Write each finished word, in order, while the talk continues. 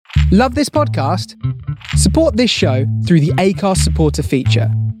Love this podcast? Support this show through the Acast supporter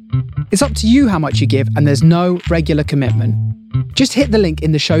feature. It's up to you how much you give, and there's no regular commitment. Just hit the link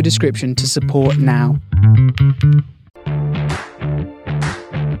in the show description to support now.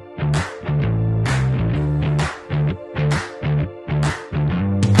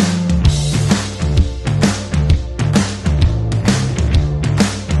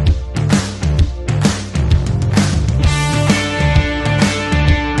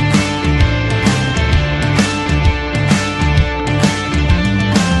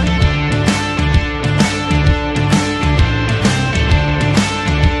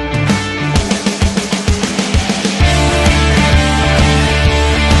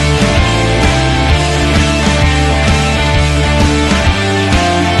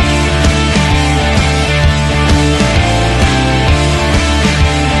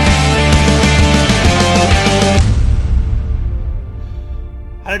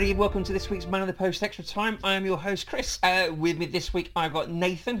 Welcome to this week's Man of the Post Extra Time. I am your host, Chris. With me this week, I've got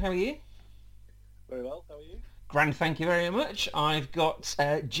Nathan. How are you? Very well. How are you? Grand, thank you very much. I've got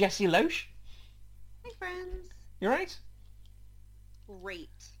Jessie Loesch. Hi, friends. You right? Great.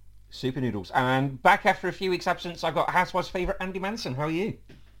 Super noodles. And back after a few weeks' absence, I've got Housewives' favourite, Andy Manson. How are you?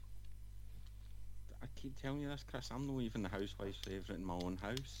 I keep telling you this, Chris. I'm not even the Housewives' favourite in my own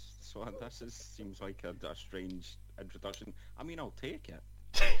house. So seems like a strange introduction. I mean, I'll take it.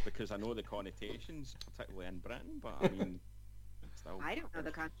 Because I know the connotations, particularly in Britain, but I mean, still. I don't know the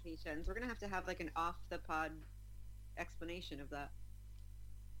connotations. We're going to have like an off-the-pod explanation of that.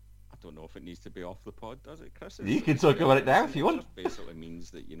 I don't know if it needs to be off the pod, does it, Chris? You can talk about it now if you want. It just basically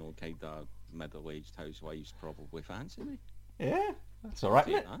means that, kind of middle-aged housewives probably fancy me. Yeah, that's all right,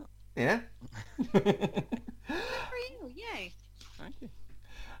 isn't it? Yeah. Good for you, yay. Thank you.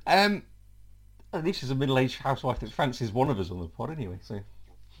 At least she's a middle-aged housewife that fancies one of us on the pod anyway, so...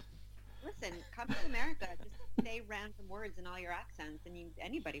 Listen, come to America, just say random words in all your accents and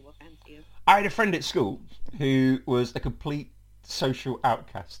anybody will fancy you. I had a friend at school who was a complete social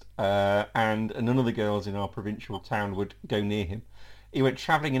outcast, and none of the girls in our provincial town would go near him. He went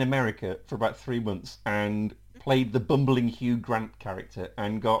travelling in America for about 3 months and played the bumbling Hugh Grant character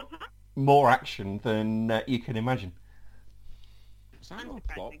and got more action than you can imagine. Was that not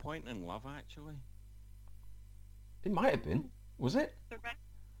a plot point in Love, actually? It might have been. Was it?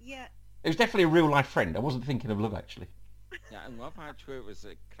 Yeah. It was definitely a real-life friend. I wasn't thinking of Love, actually. Yeah, in Love, actually, it was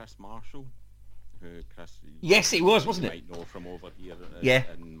Chris Marshall, who Chris... Yes, it was, wasn't it? You might know from over here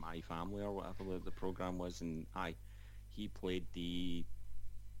in My Family or whatever the programme was, and he played the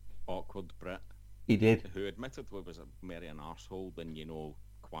awkward Brit. He did. Who admittedly was more an arsehole than,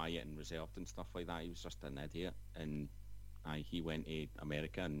 quiet and reserved and stuff like that. He was just an idiot, and he went to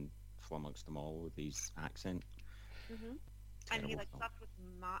America and flummoxed them all with his accent. Mm-hmm. And he slept with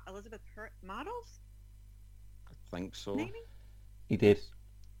Elizabeth Models? I think so. Maybe? He did.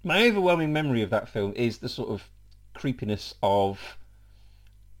 My overwhelming memory of that film is the sort of creepiness of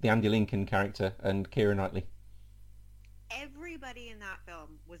the Andy Lincoln character and Keira Knightley. Everybody in that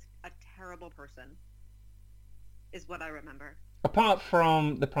film was a terrible person, is what I remember. Apart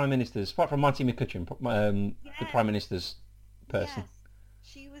from the Prime Minister's, apart from Marty McCutcheon, the Prime Minister's person. Yes.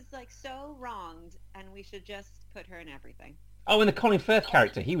 She was so wronged, and we should just put her in everything. Oh, and the Colin Firth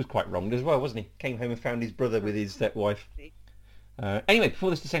character, he was quite wronged as well, wasn't he? Came home and found his brother with his wife. Anyway, before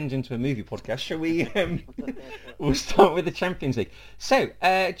this descends into a movie podcast, shall we... we'll start with the Champions League. So,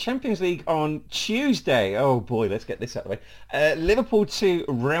 Champions League on Tuesday. Oh boy, let's get this out of the way. Liverpool 2,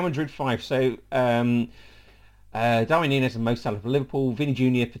 Real Madrid 5. So, Darwin Núñez and Mo Salah for Liverpool, Vini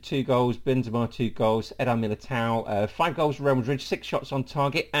Jr. for 2 goals, Benzema 2 goals, Eder Militao 5 goals for Real Madrid, 6 shots on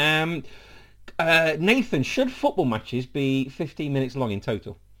target. Nathan, should football matches be 15 minutes long in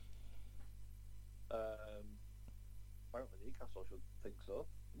total? Apparently Newcastle should think so.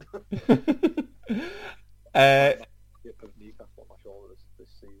 Newcastle on my shoulder this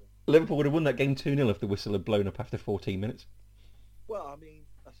season. Liverpool would have won that game 2-0 if the whistle had blown up after 14 minutes. Well, I mean,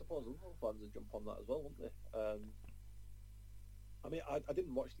 I suppose Liverpool fans would jump on that as well, wouldn't they? I mean, I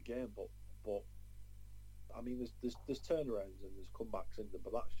didn't watch the game, but I mean, there's turnarounds and there's comebacks in them,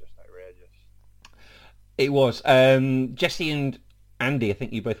 but that's just outrageous. It was. Jessie and Andy, I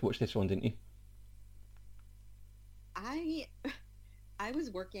think you both watched this one, didn't you? I was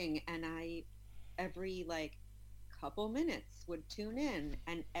working, and every couple minutes would tune in,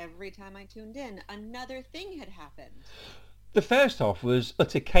 and every time I tuned in, another thing had happened. The first half was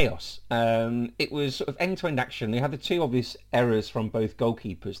utter chaos. It was sort of end-to-end action. They had the two obvious errors from both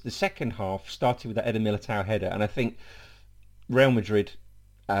goalkeepers. The second half started with that Eder Militao header, and I think Real Madrid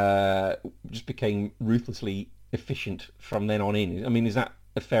just became ruthlessly efficient from then on in. I mean, is that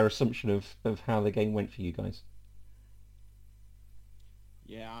a fair assumption of how the game went for you guys?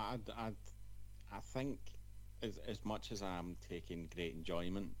 Yeah, I think as much as I'm taking great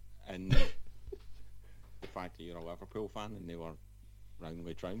enjoyment in the fact that you're a Liverpool fan and they were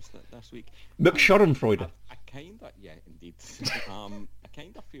roundly trounced this week, McSchadenfreude. I kind of, yeah, indeed. I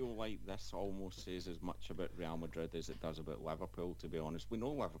kind of feel like this almost says as much about Real Madrid as it does about Liverpool, to be honest. We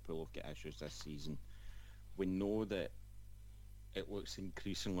know Liverpool have got issues this season. We know that it looks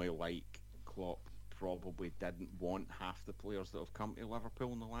increasingly like Klopp probably didn't want half the players that have come to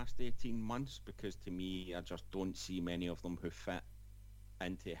Liverpool in the last 18 months, because to me, I just don't see many of them who fit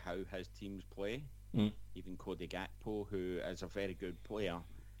into how his teams play. Even Cody Gakpo, who is a very good player,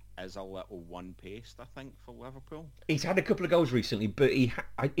 is a little one-paced, I think, for Liverpool. He's had a couple of goals recently, but he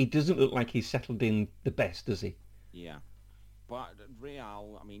doesn't look like he's settled in the best, does he? Yeah. But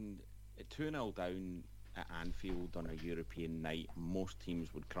Real, I mean, 2-0 down at Anfield on a European night, most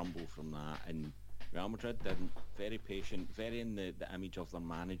teams would crumble from that, and Real Madrid didn't. Very patient, very in the image of their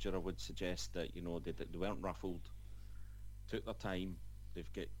manager, I would suggest, that, you know, they weren't ruffled, took their time.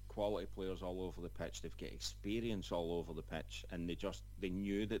 They've got quality players all over the pitch, they've got experience all over the pitch, and they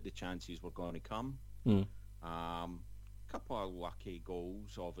knew that the chances were going to come. Couple of lucky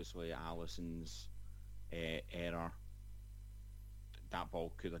goals, obviously Alisson's error. That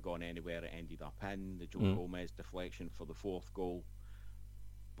ball could have gone anywhere, it ended up in. The Joe Gomez deflection for the fourth goal.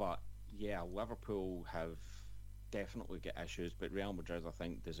 But yeah, Liverpool have definitely got issues, but Real Madrid, I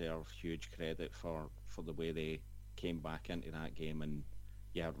think, deserve huge credit for the way they came back into that game and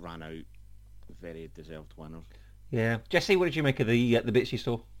ran out very deserved winners. Yeah. Jesse, what did you make of the bits you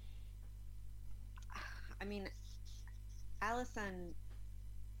saw? I mean, Alisson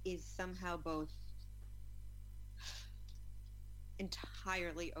is somehow both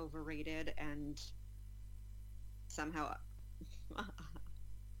entirely overrated and somehow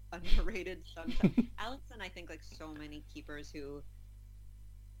underrated sometimes. Alisson, I think, like so many keepers who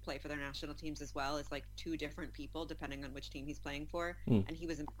play for their national teams as well, is like two different people depending on which team he's playing for, and he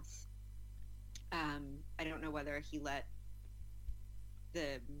was a mess. I don't know whether he let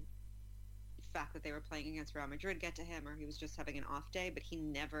the fact that they were playing against Real Madrid get to him, or he was just having an off day, but he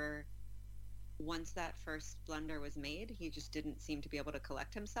never, once that first blunder was made, he just didn't seem to be able to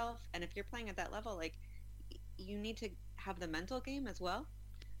collect himself. And if you're playing at that level, like, you need to have the mental game as well.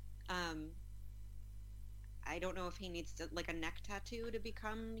 I don't know if he needs to, like, a neck tattoo to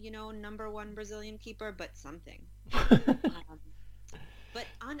become, you know, #1 Brazilian keeper, but something. But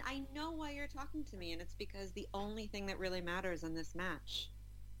I know why you're talking to me, and it's because the only thing that really matters in this match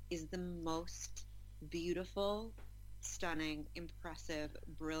is the most beautiful, stunning, impressive,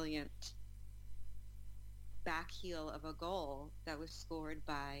 brilliant back heel of a goal that was scored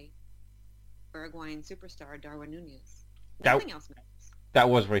by Uruguayan superstar Darwin Núñez. Nothing else matters. That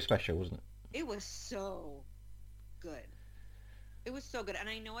was very special, wasn't it? It was so good. It was so good. And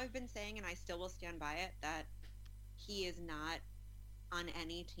I know I've been saying, and I still will stand by it, that he is not on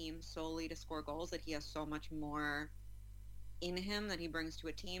any team solely to score goals, that he has so much more in him that he brings to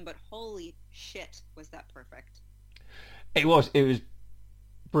a team. But holy shit, was that perfect. It was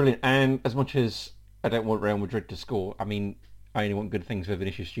brilliant. And as much as I don't want Real Madrid to score, I mean, I only want good things for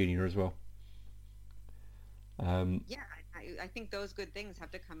Vinicius Junior as well. I think those good things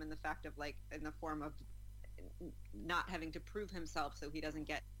have to come in the fact of, like, in the form of not having to prove himself so he doesn't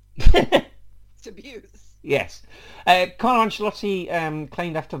get abuse. Yes. Carlo Ancelotti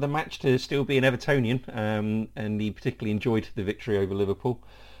claimed after the match to still be an Evertonian, and he particularly enjoyed the victory over Liverpool.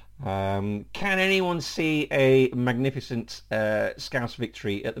 Can anyone see a magnificent Scouse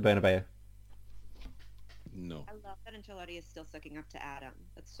victory at the Bernabeu? No. I love that Ancelotti is still sucking up to Adam.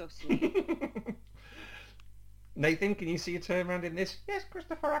 That's so sweet. Nathan, can you see a turnaround in this? Yes,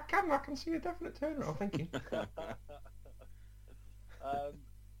 Christopher, I can see a definite turnaround. Thank you. Do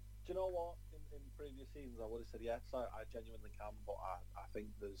you know what? In previous seasons, I would have said yes. I genuinely can, but I think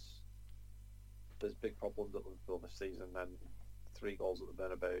there's big problems at Liverpool this season. And 3 goals at the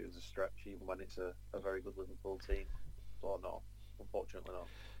Bernabeu is a stretch, even when it's a very good Liverpool team. So no, unfortunately not.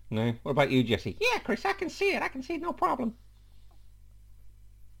 No. What about you, Jesse? Yeah, Chris, I can see it. No problem.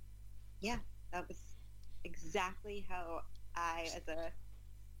 Yeah, that was exactly how I, as a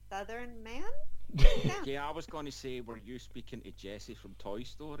Southern man, sound. Yeah, I was going to say, were you speaking to Jesse from Toy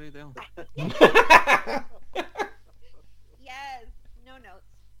Story there? Yes. No notes.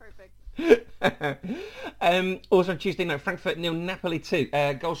 Perfect. Also on Tuesday night, Frankfurt 0, Napoli 2.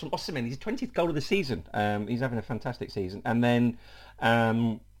 Goals from Osimhen. His 20th goal of the season. He's having a fantastic season. And then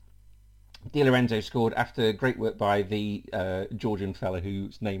Di Lorenzo scored after great work by the Georgian fella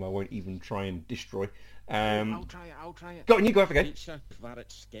whose name I won't even try and destroy. I'll try it. Go on, you go off again.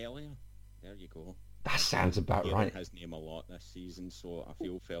 Kvaratskhelia. There you go. That sounds about right. His name a lot this season, so I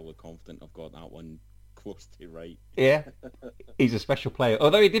feel fairly confident I've got that one close to right. Yeah, he's a special player.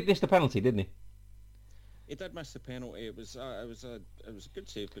 Although he did miss the penalty, didn't he? He did miss the penalty. It was a good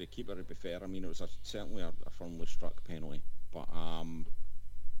save for the keeper. To be fair, I mean it was certainly a firmly struck penalty. But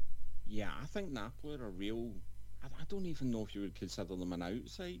yeah, I think Napoli are a real. I don't even know if you would consider them an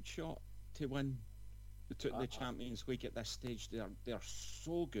outside shot to win the Champions League at this stage. They're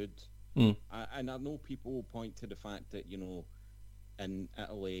so good. And I know people will point to the fact that, you know, in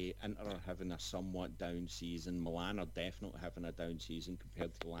Italy, Inter are having a somewhat down season. Milan are definitely having a down season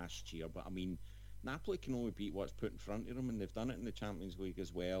compared to last year. But, I mean, Napoli can only beat what's put in front of them, and they've done it in the Champions League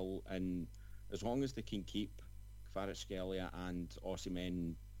as well. And as long as they can keep Kvaratskhelia and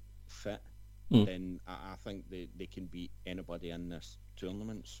Osimhen fit, then I think they can beat anybody in this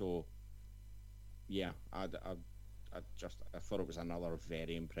tournament. So, yeah, I thought it was another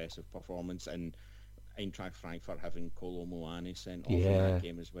very impressive performance, and Eintracht Frankfurt having Kolo Muani sent off in that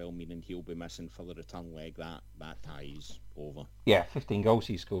game as well, meaning he'll be missing for the return leg. That tie's over. Yeah, 15 goals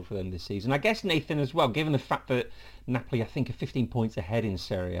he scored for them this season. I guess, Nathan, as well, given the fact that Napoli, I think, are 15 points ahead in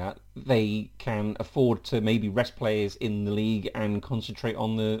Serie A, they can afford to maybe rest players in the league and concentrate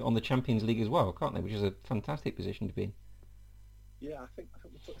on the Champions League as well, can't they? Which is a fantastic position to be in. Yeah, I think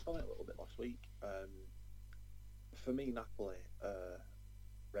we touched on it a little bit last week. For me, Napoli,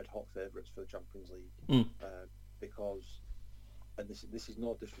 red hot favourites for the Champions League, because, and this is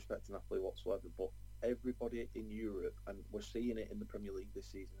no disrespect to Napoli whatsoever, but everybody in Europe, and we're seeing it in the Premier League this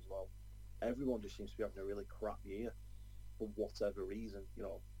season as well, everyone just seems to be having a really crap year for whatever reason. You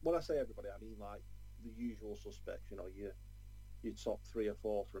know, when I say everybody, I mean like the usual suspects. You know, your top 3 or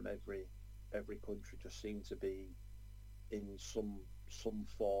 4 from every country just seem to be in some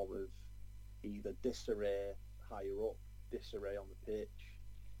form of either disarray higher up, disarray on the pitch.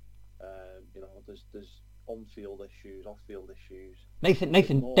 You know, there's on-field issues, off-field issues.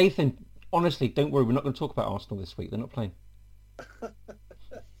 Nathan, honestly, don't worry. We're not going to talk about Arsenal this week. They're not playing.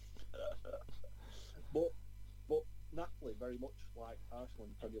 but Napoli, very much like Arsenal in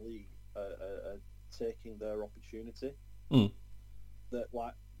the Premier League, are taking their opportunity. That,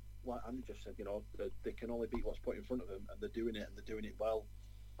 like Andy just said, you know, they can only beat what's put in front of them, and they're doing it, and they're doing it well.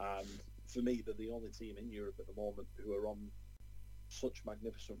 And for me, they're the only team in Europe at the moment who are on such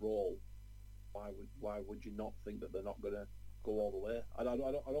magnificent roll. Why would you not think that they're not going to go all the way? I don't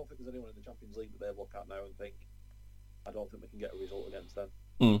think there's anyone in the Champions League that they look at now and think, I don't think we can get a result against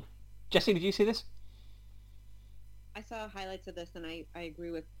them. Jesse, did you see this? I saw highlights of this, and I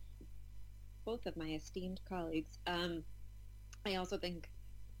agree with both of my esteemed colleagues. I also think,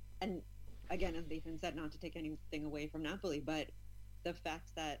 and again, as Nathan said, not to take anything away from Napoli, but the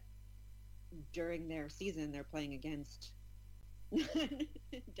fact that during their season they're playing against,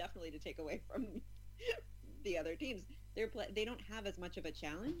 definitely to take away from the other teams, they don't have as much of a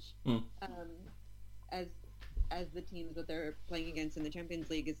challenge as the teams that they're playing against in the Champions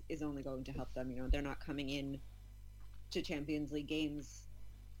League is only going to help them. You know, they're not coming in to Champions League games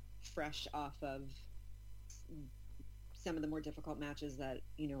fresh off of some of the more difficult matches that,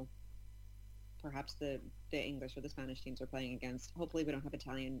 you know, perhaps the English or the Spanish teams are playing against. Hopefully we don't have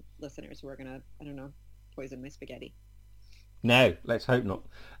Italian listeners who are going to, I don't know, poison my spaghetti. No, let's hope not.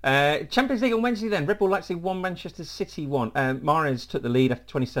 Champions League on Wednesday then. Red Bull Leipzig 1, Manchester City 1. Mahrez took the lead after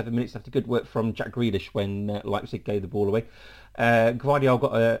 27 minutes after good work from Jack Grealish when Leipzig gave the ball away. Guardiola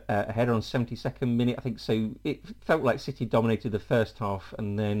got a header on 72nd minute, I think. So it felt like City dominated the first half,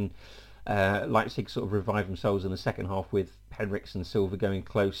 and then Leipzig sort of revived themselves in the second half with Henriks and Silva going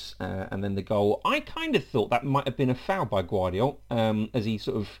close, and then the goal. I kind of thought that might have been a foul by Guardiola, as he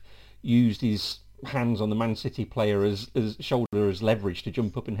sort of used his hands on the Man City player as shoulder as leverage to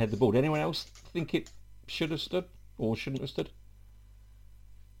jump up and head the ball. Did anyone else think it should have stood or shouldn't have stood?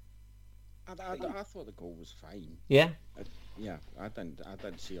 I thought the goal was fine. Yeah? I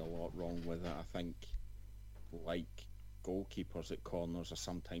didn't see a lot wrong with it. I think, like goalkeepers at corners, I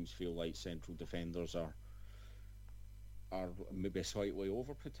sometimes feel like central defenders are maybe slightly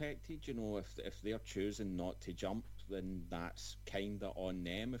overprotected. You know, if they're choosing not to jump, then that's kind of on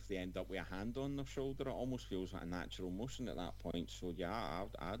them. If they end up with a hand on their shoulder, it almost feels like a natural motion at that point. So yeah,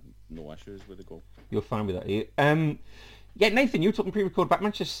 I had no issues with the goal. You're fine with that, are you? Yeah, Nathan, you were talking pre-record back.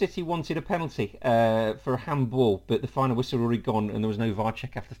 Manchester City wanted a penalty for a handball, but the final whistle had already gone and there was no VAR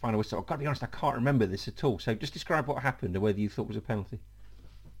check after the final whistle. I've got to be honest, I can't remember this at all. So just describe what happened and whether you thought it was a penalty.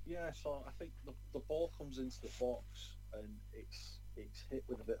 Yeah, so I think the ball comes into the box and it's hit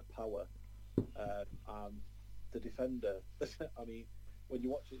with a bit of power, and the defender, I mean, when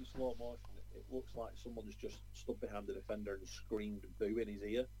you watch it in slow motion, it looks like someone's just stood behind the defender and screamed "boo" in his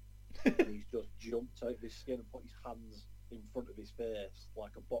ear, and he's just jumped out of his skin and put his hands in front of his face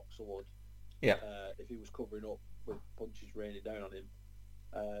like a boxer would. Yeah. If he was covering up with punches raining down on him,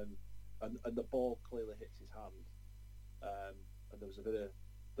 and the ball clearly hits his hand, and there was a bit of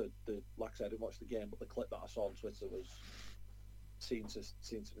the like I said, I didn't watch the game, but the clip that I saw on Twitter seemed to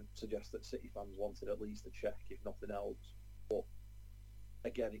suggest that City fans wanted at least a check, if nothing else. But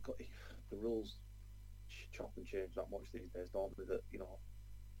again, the rules chop and change that much these days, don't they? That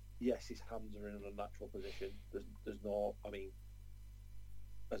yes, his hands are in an unnatural position. There's no, I mean,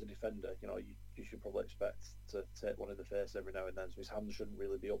 as a defender, you should probably expect to take one in the face every now and then, so his hands shouldn't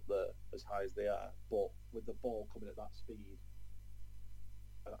really be up there as high as they are. But with the ball coming at that speed,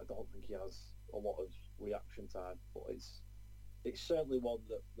 I don't think he has a lot of reaction time. But it's certainly one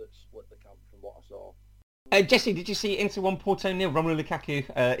that split the camp from what I saw. Jesse, did you see Inter 1 Porto 0? Romelu Lukaku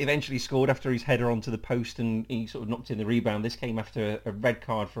eventually scored after his header onto the post and he sort of knocked in the rebound. This came after a red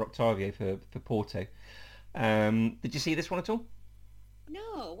card for Octavio for Porto. Did you see this one at all?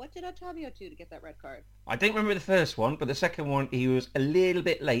 No. What did Octavio do to get that red card? I don't remember the first one, but the second one, he was a little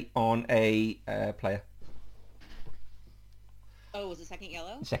bit late on a player. Oh, was the second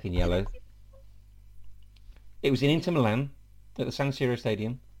yellow? Second yellow. It was in Inter Milan at the San Siro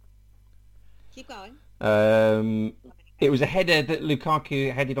Stadium. Keep going. It was a header that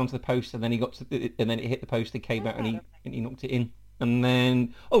Lukaku headed onto the post, and then and then it hit the post. It came out, and he knocked it in. And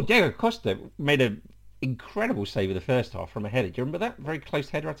then Diego Costa made an incredible save in the first half from a header. Do you remember that very close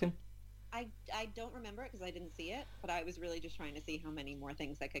header at him? I don't remember it because I didn't see it, but I was really just trying to see how many more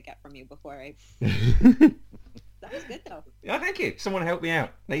things I could get from you before I. That was good though. Yeah, thank you. Someone help me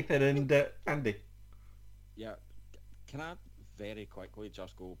out, Nathan and Andy. Yeah, can I very quickly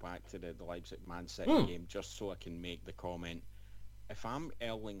just go back to the Leipzig Man City game just so I can make the comment? If I'm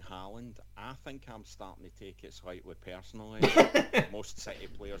Erling Haaland, I think I'm starting to take it slightly personally. Most City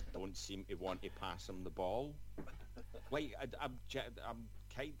players don't seem to want to pass him the ball. Like, I'm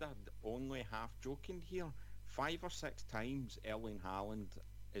kind of only half joking here. 5 or 6 times Erling Haaland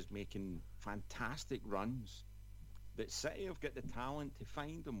is making fantastic runs that City have got the talent to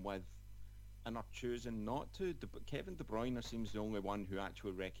find him with and are choosing not to. Kevin De Bruyne seems the only one who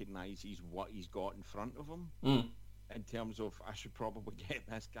actually recognises what he's got in front of him in terms of, I should probably get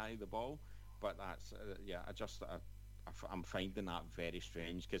this guy the ball. But that's, I'm finding that very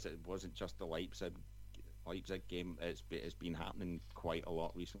strange because it wasn't just the Leipzig game. It's been happening quite a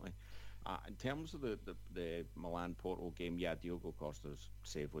lot recently. In terms of the Milan Porto game, yeah, Diogo Costa's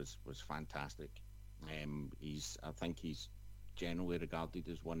save was fantastic. I think he's generally regarded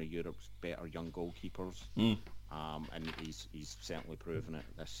as one of Europe's better young goalkeepers, and he's certainly proven it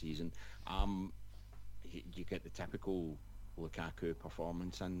this season. You get the typical Lukaku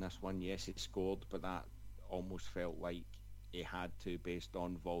performance in this one. Yes, he scored, but that almost felt like he had to based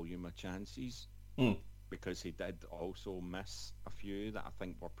on volume of chances, because he did also miss a few that I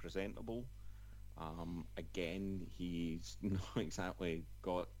think were presentable. Again, he's not exactly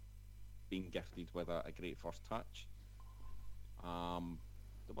been gifted with a great first touch.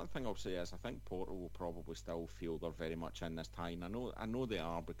 The one thing I'll say is I think Porto will probably still feel they're very much in this tie. And I know they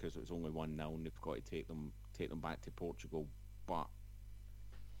are because it was only 1-0 and they've got to take them back to Portugal. But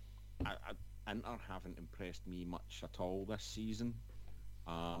Inter haven't impressed me much at all this season.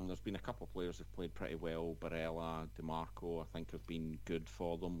 There's been a couple of players who've played pretty well. Barella, DiMarco, I think have been good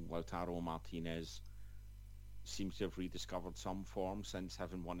for them. Lautaro Martinez seems to have rediscovered some form since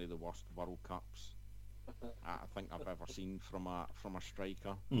having one of the worst World Cups I think I've ever seen from a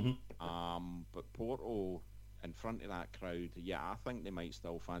striker. But Porto in front of that crowd, yeah, I think they might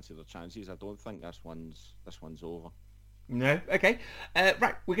still fancy their chances. I don't think this one's over. No, okay.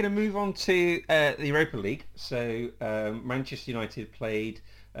 Right, we're going to move on to the Europa League. So Manchester United played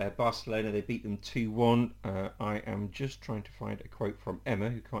Barcelona. They beat them 2-1. I am just trying to find a quote from Emma,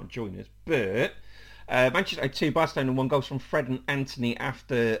 who can't join us, but Manchester 2, Barcelona 1 goals from Fred and Anthony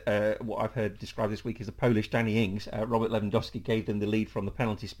after what I've heard described this week as a Polish Danny Ings. Robert Lewandowski gave them the lead from the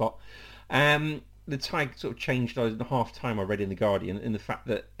penalty spot. The tie sort of changed in the half time, I read in The Guardian, in the fact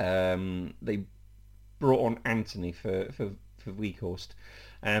that they brought on Anthony for Weghorst.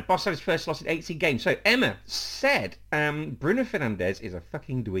 Barcelona's first loss in 18 games. So Emma said Bruno Fernandes is a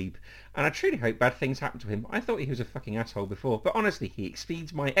fucking dweeb, and I truly hope bad things happen to him. I thought he was a fucking asshole before, but honestly he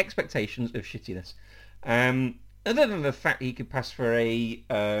exceeds my expectations of shittiness. Other than the fact he could pass for a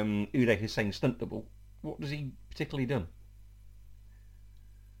Uday Hussein stunt double, what has he particularly done?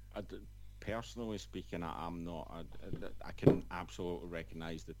 Personally speaking, I'm not. I can absolutely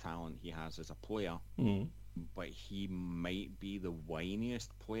recognise the talent he has as a player. but he might be the whiniest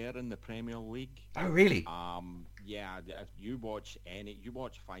player in the Premier League. Oh, really? Yeah, if you watch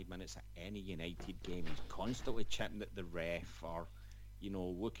 5 minutes of any United game, he's constantly chipping at the ref, or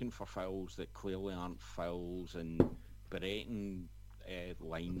looking for fouls that clearly aren't fouls, and berating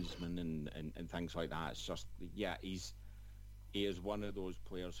linesmen and things like that. It's just, he is one of those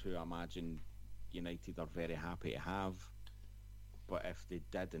players who I imagine United are very happy to have. But if they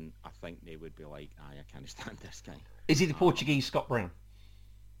didn't, I think they would be like, I can't stand this guy. Is he the Portuguese Scott Brown?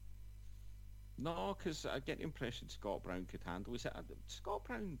 No, because I get the impression Scott Brown could handle it. Scott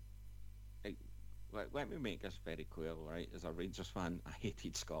Brown, let me make this very clear, right? As a Rangers fan, I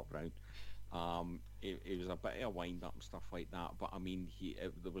hated Scott Brown. It was a bit of a wind-up and stuff like that, but I mean,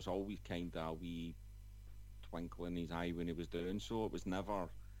 there was always kind of a wee twinkle in his eye when he was doing so. It was never...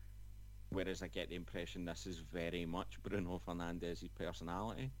 Whereas I get the impression this is very much Bruno Fernandes's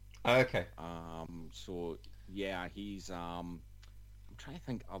personality. Okay. So yeah, he's. I'm trying to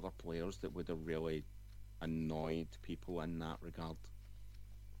think other players that would have really annoyed people in that regard.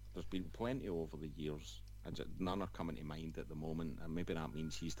 There's been plenty over the years. None are coming to mind at the moment, and maybe that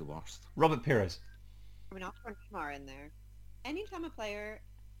means he's the worst. Robert Pires. I mean, I'll throw Neymar in there. Anytime a player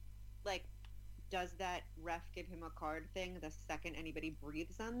does that ref give him a card thing the second anybody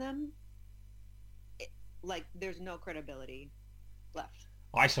breathes on them, there's no credibility left.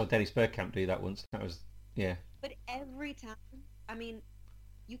 I saw Dennis Bergkamp do that once. That was, yeah. But every time, I mean,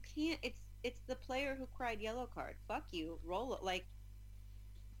 you can't. It's the player who cried yellow card. Fuck you, roll it.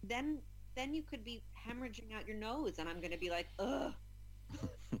 Then you could be hemorrhaging out your nose, and I'm gonna be like, ugh.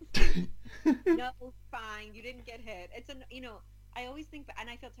 No, fine, you didn't get hit. I always think,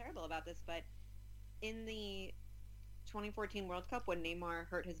 and I feel terrible about this, but in the 2014 World Cup when Neymar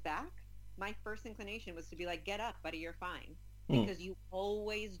hurt his back, my first inclination was to be like, get up, buddy, you're fine. Because you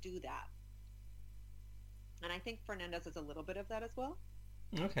always do that. And I think Fernandes has a little bit of that as well.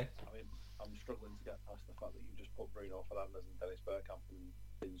 Okay. I mean, I'm struggling to get past the fact that you just put Bruno Fernandes and Dennis Bergkamp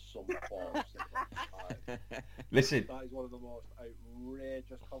in some form. Listen. That is one of the most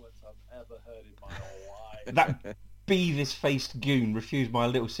outrageous comments I've ever heard in my whole life. That Beavis-faced goon refused my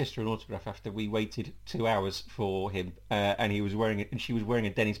little sister an autograph after we waited 2 hours for him, and she was wearing a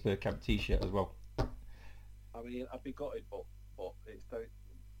Dennis Bergkamp t-shirt as well. I mean, I'd be gutted, but it's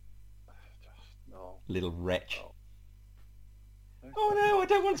just no. Little wretch. No. Oh no, I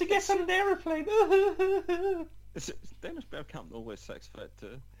don't want to get on an aeroplane. Dennis Bergkamp no less 6 foot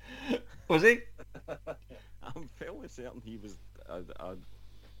too. Was he? I'm fairly certain he was a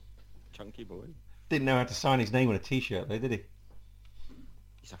chunky boy. Didn't know how to sign his name on a t-shirt though, did he?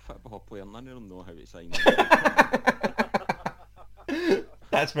 He's a football player. None of them know how to sign.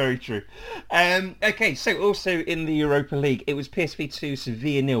 That's very true. Okay, so also in the Europa League, it was PSV 2,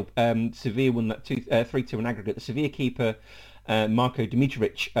 Sevilla 0. Sevilla won that 3-2 in aggregate. The Sevilla keeper, Marko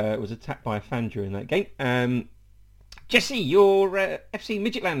Dimitrovic, was attacked by a fan during that game. Jesse, your FC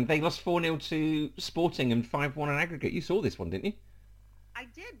Midtjylland, they lost 4-0 to Sporting and 5-1 in aggregate. You saw this one, didn't you? I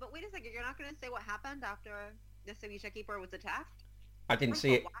did, but wait a second. You're not going to say what happened after the Sevilla keeper was attacked? I didn't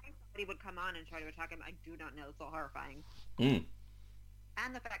see it. Why somebody would come on and try to attack him, I do not know. It's so horrifying.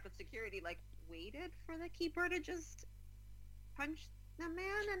 And the fact that security waited for the keeper to just punch the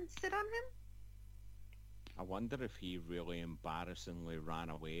man and sit on him. I wonder if he really embarrassingly ran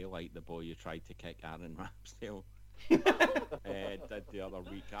away like the boy you tried to kick, Aaron Ramsdale. Did the other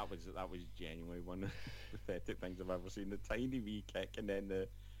week. That was genuinely one of the pathetic things I've ever seen. The tiny wee kick and then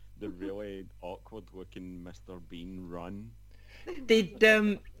the really awkward looking Mr. Bean run.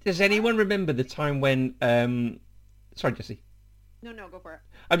 Does anyone remember the time when sorry, Jesse. No, go for it.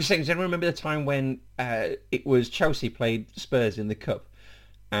 I'm just saying, does anyone remember the time when it was Chelsea played Spurs in the Cup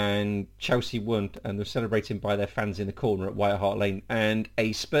and Chelsea won and they were celebrating by their fans in the corner at White Hart Lane, and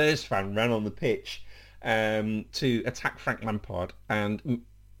a Spurs fan ran on the pitch to attack Frank Lampard, and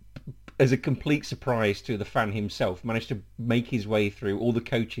as a complete surprise to the fan himself, managed to make his way through all the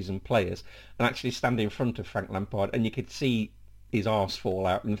coaches and players and actually stand in front of Frank Lampard, and you could see his arse fall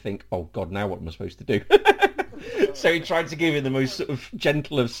out and think, oh God, now what am I supposed to do? So he tried to give him the most sort of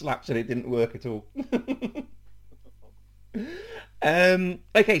gentle of slaps and it didn't work at all.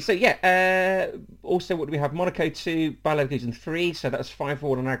 Okay, so yeah, also what do we have? Monaco 2, Bayer Leverkusen 3, so that's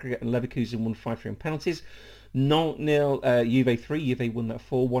 5-1 on aggregate, and Leverkusen won 5-3 on penalties. Nantes 0, Juve 3, Juve won that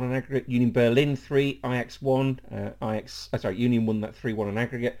 4-1 on aggregate. Union Berlin 3, Ajax 1, Union won that 3-1 on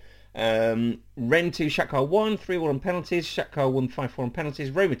aggregate. Rennes 2, Shakhtar 1, 3-1 on penalties. Shakhtar won 5-4 on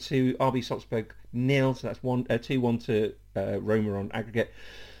penalties. Roma 2, RB Salzburg 0, so that's 2-1 to Roma on aggregate.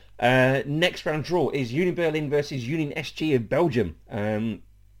 Next round draw is Union Berlin versus Union SG of Belgium.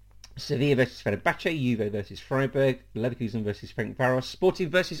 Sevilla versus Fenerbahce, Juve versus Freiburg, Leverkusen versus Ferencváros, Sporting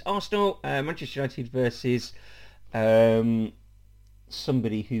versus Arsenal, Manchester United versus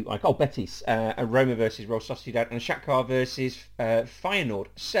somebody who Betis, Roma versus Real Sociedad, and Shakhtar versus Feyenoord.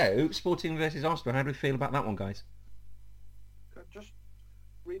 So, Sporting versus Arsenal, how do we feel about that one, guys? Just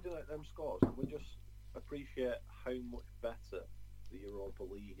reading out them scores, we just appreciate how much better the Europa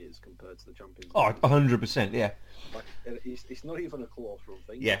League is compared to the Champions League. 100%, yeah. Like, it's not even a close run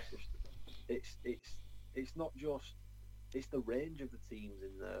thing. Yeah. It's not just, it's the range of the teams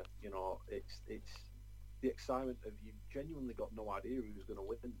in there. You know, it's the excitement of, you genuinely got no idea who's going to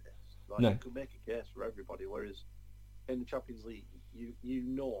win this. Like, No. You could make a case for everybody, whereas in the Champions League, you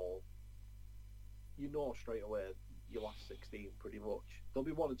know straight away your last 16 pretty much. There'll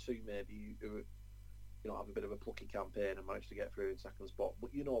be one or two maybe who have a bit of a plucky campaign and manage to get through in second spot,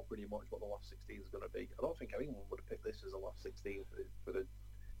 but you know pretty much what the last 16 is going to be. I don't think anyone would have picked this as the last 16 for the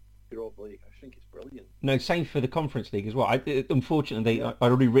Europa League. I think it's brilliant. No, same for the Conference League as well. Unfortunately, I'd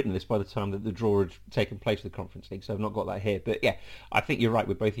already written this by the time that the draw had taken place for the Conference League, so I've not got that here. But yeah, I think you're right,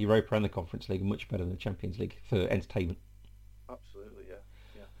 with both Europa and the Conference League are much better than the Champions League for entertainment. Absolutely,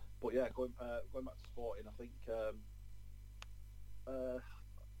 yeah. But yeah, going back to Sporting, I think I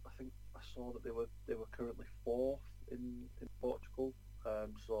saw that they were currently fourth in Portugal,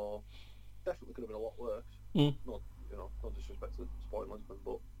 so definitely could have been a lot worse. No disrespect to Sporting Lisbon,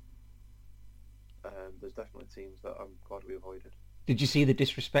 but there's definitely teams that I'm glad we avoided. Did you see the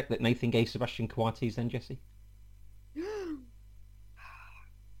disrespect that Nathan gave Sebastian Coates then, Jesse?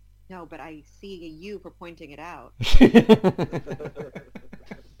 No, but I see you for pointing it out.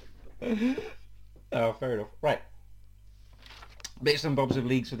 Oh, fair enough. Right. Bits and bobs of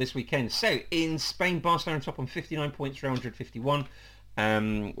leagues for this weekend. So, in Spain, Barcelona top on 59 points, Real Madrid 51.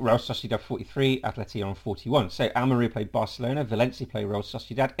 Real Sociedad 43, Atleti on 41. So Almeria play Barcelona, Valencia play Real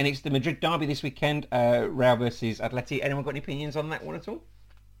Sociedad, and it's the Madrid derby this weekend, Real versus Atleti. Anyone got any opinions on that one at all?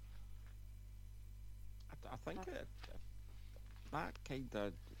 I think that kind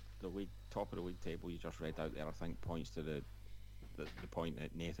of the league, top of the league table you just read out there, I think points to the point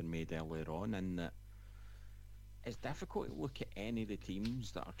that Nathan made earlier on, and that it's difficult to look at any of the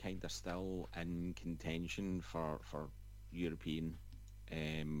teams that are kind of still in contention for European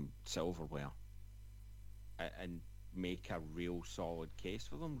silverware and make a real solid case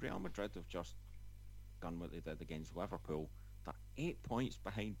for them. Real Madrid have just done what they did against Liverpool. They're 8 points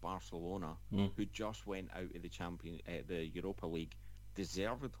behind Barcelona, who just went out of the Europa League,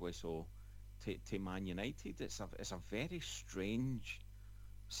 deservedly so, to Man United. It's a very strange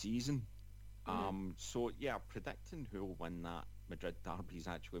season. So yeah, predicting who will win that Madrid derby is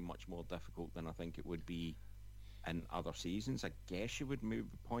actually much more difficult than I think it would be in other seasons. I guess you would move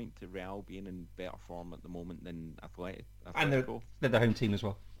the point to Real being in better form at the moment than Atletico. And they're the home team as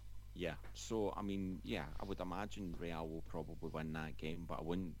well. Yeah, so I mean, yeah, I would imagine Real will probably win that game, but I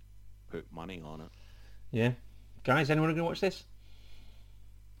wouldn't put money on it. Yeah. Guys, anyone going to watch this?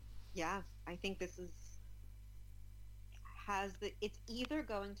 Yeah, I think this it's either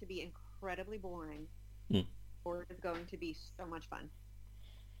going to be incredibly boring or it's going to be so much fun.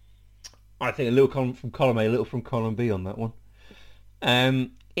 I think a little from column A, a little from column B on that one.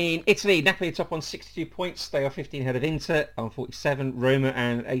 In Italy, Napoli are top on 62 points. They are 15 ahead of Inter on 47. Roma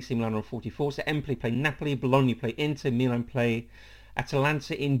and AC Milan on 44. So Empoli play Napoli, Bologna play Inter, Milan play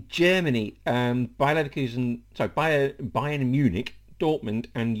Atalanta in Germany. Bayern Munich, Dortmund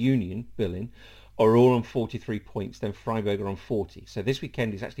and Union Berlin are all on 43 points. Then Freiburg are on 40. So this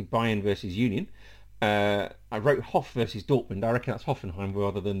weekend is actually Bayern versus Union. I wrote Hoff versus Dortmund. I reckon that's Hoffenheim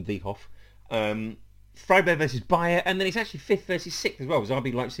rather than the Hoff. Freiburg versus Bayer, and then it's actually 5th versus 6th as well, as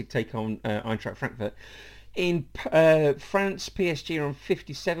RB Leipzig take on Eintracht Frankfurt. In France, PSG are on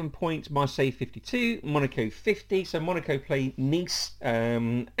 57 points, Marseille 52, Monaco 50, so Monaco play Nice,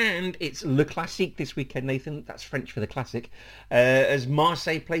 and it's Le Classique this weekend, Nathan, that's French for the classic, as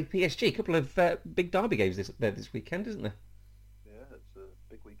Marseille play PSG. A couple of big derby games this weekend, isn't there? Yeah, it's a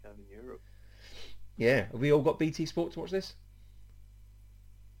big weekend in Europe. Yeah, have we all got BT Sport to watch this?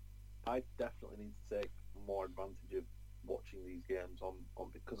 I definitely need to take more advantage of watching these games on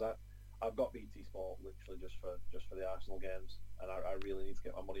because I've got BT Sport literally just for the Arsenal games, and I really need to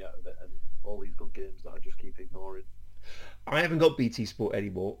get my money out of it and all these good games that I just keep ignoring. I haven't got BT Sport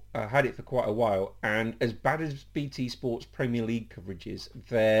anymore. I had it for quite a while, and as bad as BT Sport's Premier League coverage is,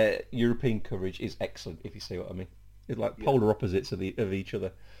 their European coverage is excellent, if you see what I mean. It's like polar opposites of each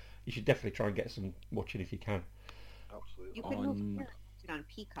other. You should definitely try and get some watching if you can. Absolutely. You could move here and watch it on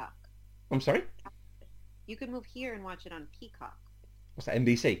Peacock. I'm sorry? You could move here and watch it on Peacock. What's that,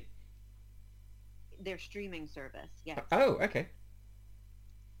 NBC? Their streaming service, yes. Oh, okay.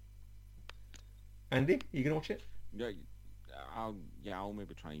 Andy, you going to watch it? Yeah, I'll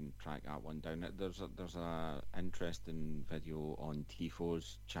maybe try and track that one down. There's a interesting video on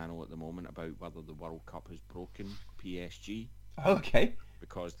Tifo's channel at the moment about whether the World Cup has broken PSG. Okay.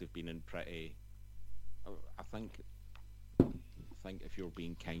 Because they've been in pretty, I think if you're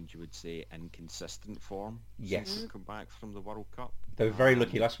being kind, you would say inconsistent form. Yes. Since they've come back from the World Cup. They were very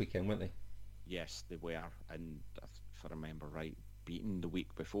lucky last weekend, weren't they? Yes, they were, and if I remember right, beaten the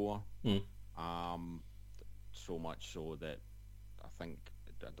week before. So much so that I think,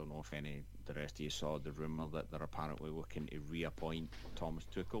 I don't know if the rest of you saw the rumour that they're apparently looking to reappoint Thomas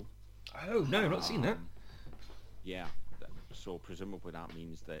Tuchel. Oh, no, I've not seen that. Yeah, so presumably that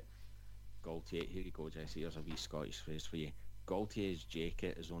means that Gaultier, here you go Jesse, here's a wee Scottish phrase for you. Gaultier's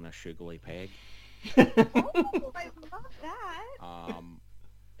jacket is on a sugary peg. Oh, I love that.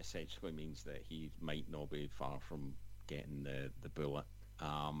 Essentially means that he might not be far from getting the bullet.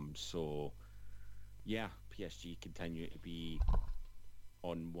 So yeah, PSG continue to be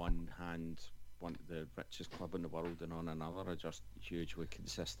on one hand one of the richest club in the world, and on another are just hugely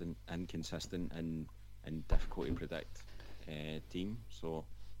inconsistent and difficult to predict team. So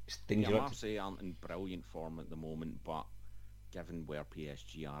Marseille aren't in brilliant form at the moment, but given where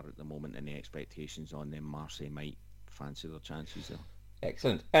PSG are at the moment and the expectations on them, Marseille might fancy their chances there.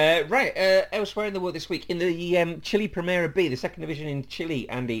 Excellent. Elsewhere in the world this week, in the Chile Primera B, the second division in Chile,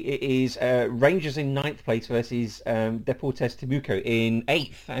 Andy, it is Rangers in 9th place versus Deportes Temuco in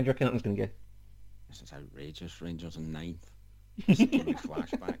 8th. How do you reckon that one's going to go? This is outrageous. Rangers in 9th. Just giving me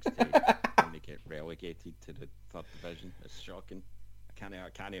flashbacks to when they get relegated to the 3rd division. It's shocking. I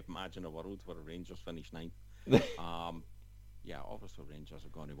can't imagine a world where Rangers finish 9th. Yeah, obviously Rangers are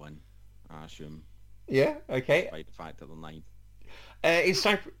going to win, I assume. Yeah, okay. Despite the fact that they're 9th. It's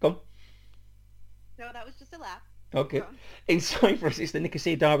Cyprus. Go on. No, that was just a laugh. Okay. In Cyprus, it's the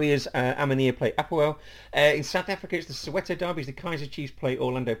Nicosia derby as Amania play Apoel. In South Africa, it's the Soweto derby as the Kaiser Chiefs play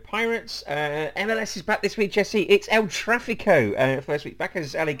Orlando Pirates. MLS is back this week, Jesse. It's El Tráfico first week back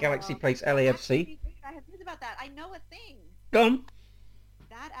as LA Galaxy plays LAFC. I had heard about that. I know a thing. Go on.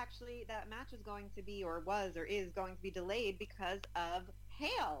 That match was going to be, or is going to be delayed because of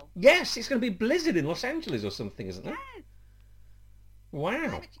hail. Yes, it's going to be blizzard in Los Angeles or something, isn't it? Yes.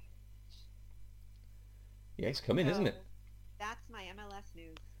 Wow. Yeah, it's coming, isn't it? That's my MLS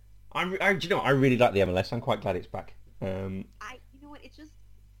news. Do you know what? I really like the MLS. I'm quite glad it's back. You know what? It's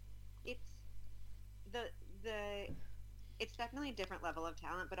definitely a different level of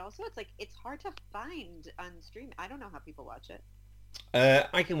talent, but also it's hard to find on stream. I don't know how people watch it.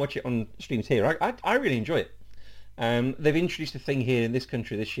 I can watch it on streams here. I really enjoy it. They've introduced a thing here in this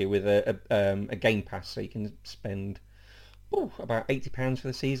country this year with a Game Pass, so you can spend about £80 for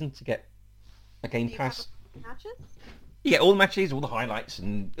the season to get a Game Pass. Matches? You get all the matches, all the highlights,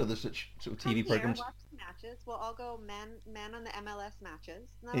 and other such sort of TV programs. Watch the matches. We'll all go man on the MLS matches.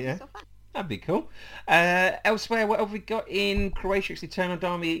 And that'll be so fun. That'd be cool. Elsewhere, what have we got in Croatia? It's the Eternal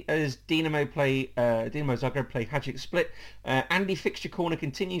Derby as Dinamo Zagreb play Hajduk Split. Andy, Fixture Corner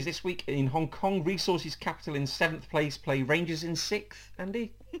continues this week in Hong Kong. Resources Capital in 7th place play Rangers in 6th.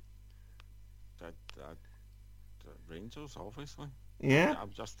 Andy? Rangers, obviously. Yeah.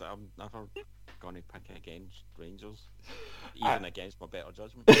 I'm never going to pick against Rangers, even against my better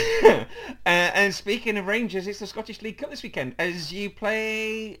judgment. And speaking of Rangers, it's the Scottish League Cup this weekend as you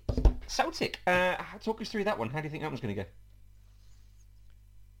play Celtic. Talk us through that one. How do you think that one's going to go?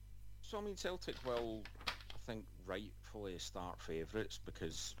 So, I mean, Celtic will, I think, rightfully start favourites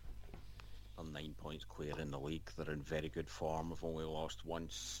because they're 9 points clear in the league. They're in very good form. Have only lost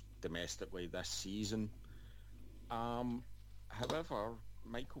once domestically this season. However,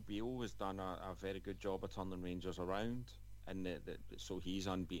 Michael Beale has done a very good job of turning Rangers around, and so he's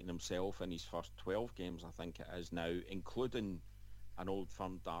unbeaten himself in his first 12 games, I think it is now, including an Old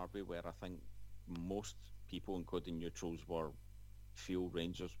Firm derby where I think most people, including neutrals, feel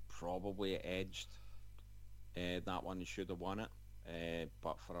Rangers probably edged that one and should have won it,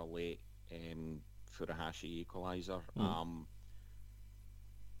 but for a late Furuhashi equaliser.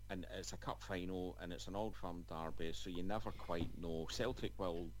 And it's a cup final and it's an Old Firm derby, so you never quite know. Celtic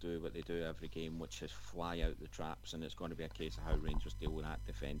will do what they do every game, which is fly out the traps, and it's going to be a case of how Rangers deal with that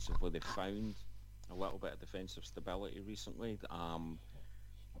defensively. They've found a little bit of defensive stability recently.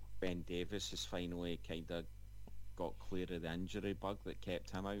 Ben Davies has finally kind of got clear of the injury bug that kept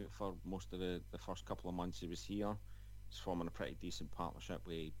him out for most of the first couple of months he was here. He's forming a pretty decent partnership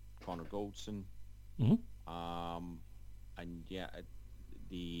with Connor Goldson. And yeah,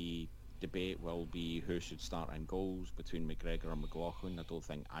 the debate will be who should start in goals between McGregor and McLaughlin. I don't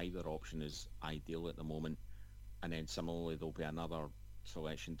think either option is ideal at the moment. And then similarly, there'll be another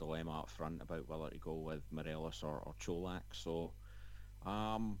selection dilemma up front about whether to go with Morelos or Cholak. So,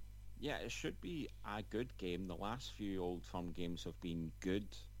 yeah, it should be a good game. The last few Old Firm games have been good,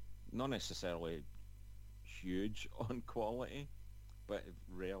 not necessarily huge on quality, but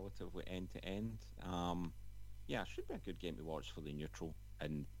relatively end to end. Yeah, it should be a good game to watch for the neutral,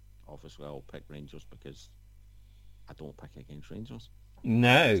 and obviously I'll pick Rangers because I don't pick against Rangers.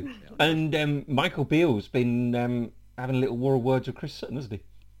 No, and Michael Beale's been having a little war of words with Chris Sutton, hasn't he?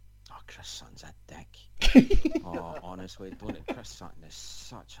 Oh, Chris Sutton's a dick. Oh, honestly, don't it? Chris Sutton is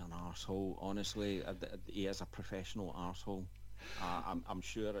such an arsehole. Honestly, he is a professional arsehole. I'm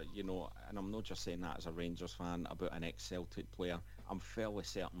sure, you know, and I'm not just saying that as a Rangers fan about an ex-Celtic player. I'm fairly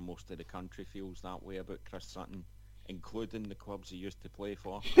certain most of the country feels that way about Chris Sutton, including the clubs he used to play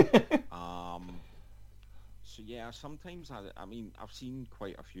for. So yeah, sometimes I mean, I've seen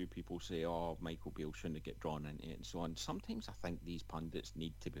quite a few people say, "Oh, Michael Beale shouldn't get drawn into it," and so on. Sometimes I think these pundits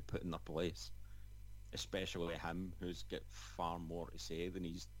need to be put in their place, especially him, who's got far more to say than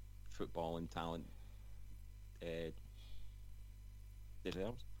his footballing talent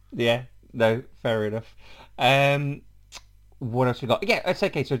deserves. Yeah, no, fair enough. What else we got? Yeah, it's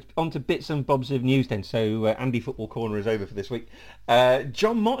okay. So on to bits and bobs of news then. So Andy Football Corner is over for this week.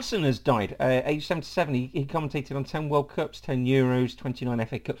 John Motson has died, age 77. He commentated on 10 World Cups, 10 Euros, 29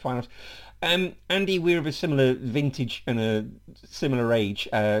 FA Cup finals. Andy, we're of a similar vintage and a similar age,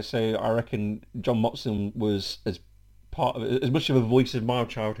 so I reckon John Motson was as much of a voice of my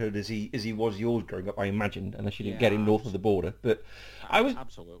childhood as he was yours growing up, I imagined, unless you didn't get him north of the border. But I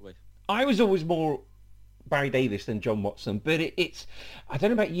was always more Barry Davies than John Motson, but it's I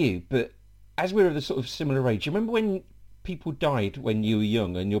don't know about you, but as we're of the sort of similar age, you remember when people died when you were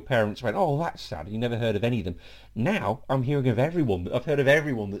young and your parents went, "Oh, that's sad," and you never heard of any of them. Now I'm hearing of everyone. I've heard of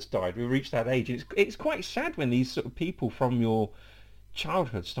everyone that's died. We've reached that age. It's quite sad when these sort of people from your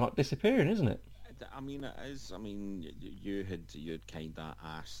childhood start disappearing, isn't it? I mean, it is. I mean, you'd kind of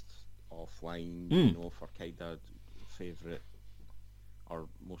asked offline, you know, for kind of favourite or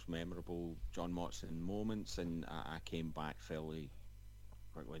most memorable John Motson moments, and I came back fairly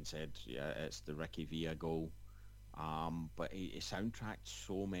quickly and said, yeah, it's the Ricky Villa goal. But he soundtracked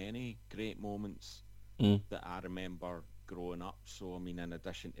so many great moments that I remember growing up. So, I mean, in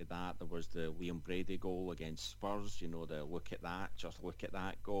addition to that, there was the Liam Brady goal against Spurs, you know, the look at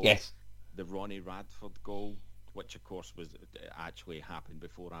that goal. Yes. The Ronnie Radford goal, which of course was actually happened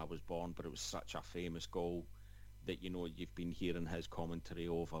before I was born, but it was such a famous goal that, you know, you've been hearing his commentary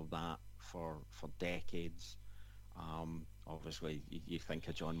over that for decades. Obviously, you think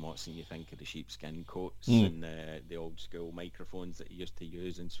of John Motson, you think of the sheepskin coats and the old school microphones that he used to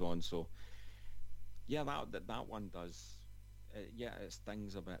use and so on. So, yeah, that one does. It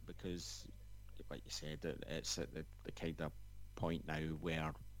stings a bit because, like you said, it's at the kind of point now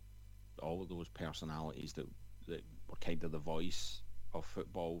where all of those personalities that were kind of the voice of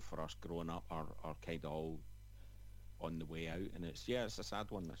football for us growing up are kind of all on the way out, and it's a sad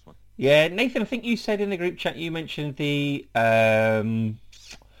one, this one. Yeah, Nathan, I think you said in the group chat, you mentioned the I can't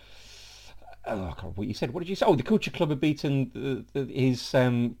remember what you said. What did you say? Oh, the Culture Club had beaten his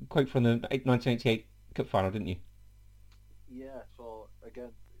quote from the 1988 Cup final, didn't you? Yeah. So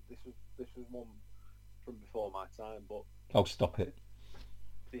again, this was one from before my time, but oh, stop it.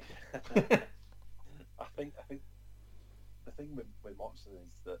 I think the thing with Motson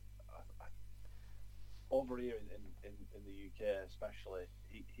is that over here in the UK especially,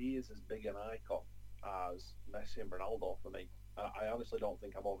 he is as big an icon as Messi and Ronaldo for me. I honestly don't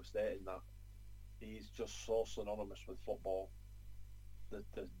think I'm overstating that. He's just so synonymous with football,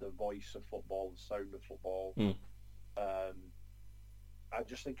 the voice of football, the sound of football. I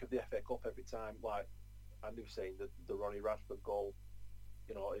just think of the FA Cup every time, like Andy was saying, the Ronnie Radford goal.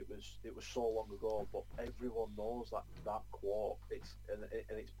 You know, it was so long ago, but everyone knows that quote. It's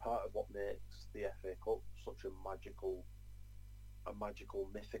part of what makes the FA Cup such a magical,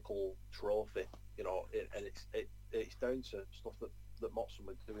 mythical trophy. You know, it's down to stuff that Motson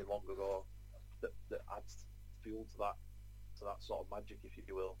was doing long ago that adds fuel to that sort of magic, if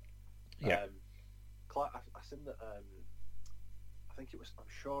you will. Yeah. I seen that. I'm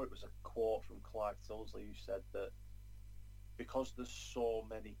sure it was a quote from Clive Tilsley who said that, because there's so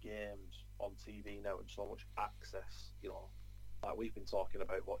many games on TV now and so much access, you know, like we've been talking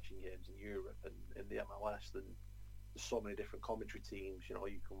about watching games in Europe and in the MLS, and there's so many different commentary teams. You know,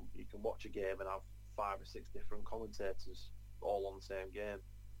 you can watch a game and have 5 or 6 different commentators all on the same game.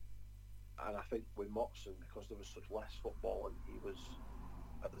 And I think with Motson, because there was such less football and he was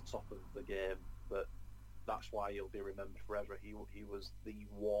at the top of the game, that's why he'll be remembered forever. He was the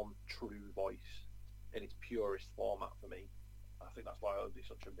one true voice in its purest format for me. I think that's why it would be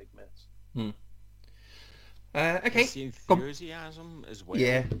such a big miss. Okay. It's the enthusiasm as well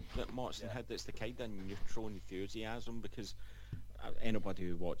Yeah. that Motson had. It's the kind of neutral enthusiasm, because anybody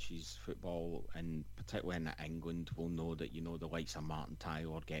who watches football, and particularly in England, will know that, you know, the likes of Martin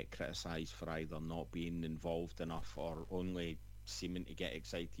Tyler get criticised for either not being involved enough or only seeming to get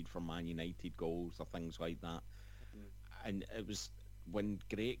excited for Man United goals or things like that. And it was when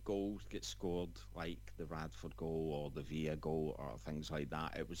great goals get scored, like the Radford goal or the Villa goal or things like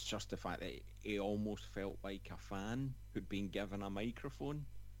that, it was just the fact that he almost felt like a fan who'd been given a microphone,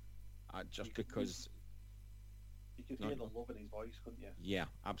 just because... You could hear the love in his voice, couldn't you? Yeah,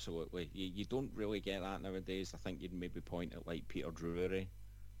 absolutely. You don't really get that nowadays. I think you'd maybe point at like Peter Drury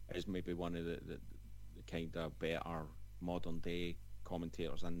as maybe one of the kind of better modern day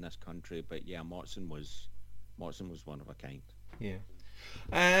commentators in this country. But yeah, Motson was one of a kind. Yeah.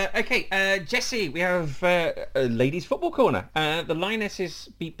 Okay, Jesse, we have a ladies' football corner. The Lionesses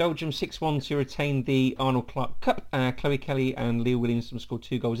beat Belgium 6-1 to retain the Arnold Clark Cup. Chloe Kelly and Leah Williamson scored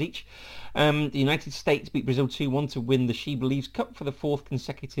 2 goals each. The United States beat Brazil 2-1 to win the She Believes Cup for the 4th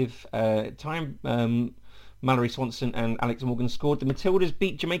consecutive time. Mallory Swanson and Alex Morgan scored. The Matildas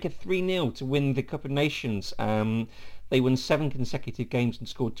beat Jamaica 3-0 to win the Cup of Nations. They won 7 consecutive games and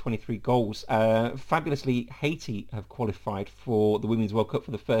scored 23 goals. Fabulously, Haiti have qualified for the Women's World Cup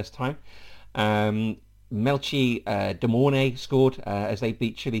for the first time. Melchi Demorne scored as they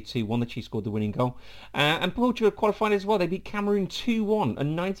beat Chile 2-1. She scored the winning goal. And Portugal qualified as well. They beat Cameroon 2-1, a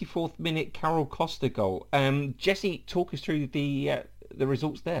 94th minute Carol Costa goal. Jesse, talk us through the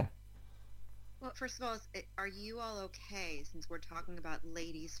results there. Well, first of all, are you all okay? Since we're talking about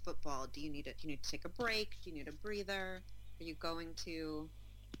ladies football, do you need to take a break? Do you need a breather? Are you going to?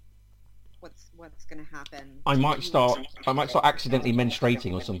 What's going to happen? I might start accidentally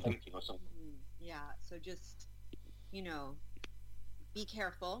menstruating or something. Yeah. So just, be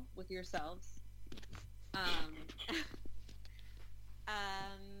careful with yourselves.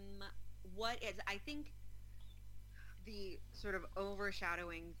 What is? I think the sort of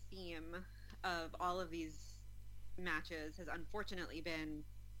overshadowing theme of all of these matches has unfortunately been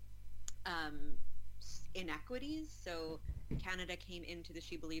inequities. So Canada came into the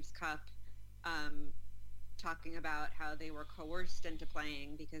She Believes Cup talking about how they were coerced into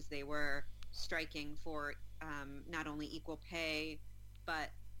playing because they were striking for not only equal pay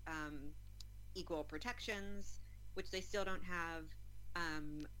but equal protections, which they still don't have.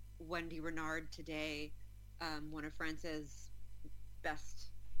 Wendy Renard today, one of France's best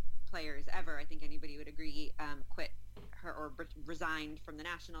players ever, I think anybody would agree, quit her or resigned from the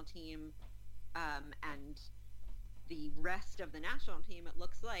national team, and the rest of the national team, it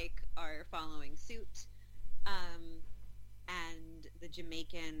looks like, are following suit, and the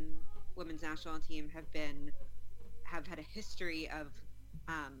Jamaican women's national team have had a history of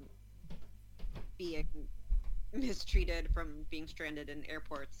being mistreated, from being stranded in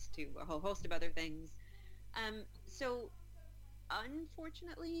airports to a whole host of other things. So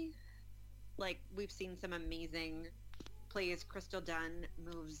unfortunately, like, we've seen some amazing plays. Crystal Dunn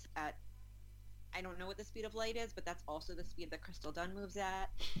moves at, I don't know what the speed of light is, but that's also the speed that Crystal Dunn moves at.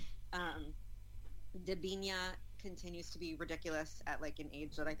 Dabinia continues to be ridiculous at like an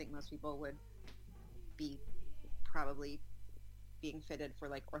age that I think most people would be probably being fitted for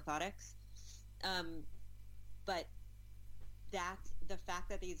like orthotics. But that's the fact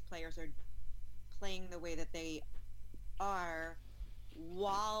that these players are playing the way that they are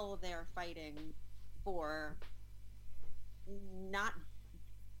while they're fighting for not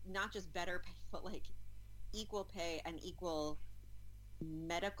just better pay, but like equal pay and equal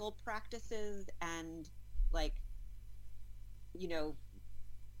medical practices and like,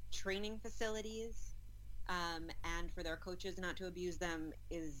 training facilities, and for their coaches not to abuse them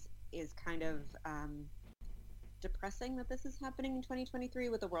is kind of depressing that this is happening in 2023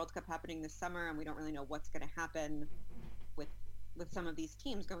 with the World Cup happening this summer, and we don't really know what's going to happen with some of these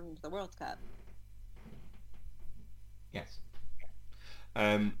teams going into the World Cup. Yes.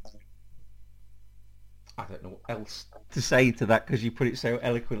 I don't know what else to say to that, because you put it so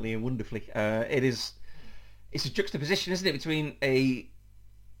eloquently and wonderfully. It's a juxtaposition, isn't it, between a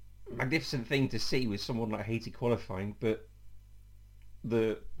magnificent thing to see with someone like Haiti qualifying, but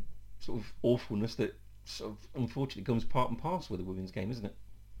the sort of awfulness that sort of unfortunately comes part and parcel with the women's game, isn't it?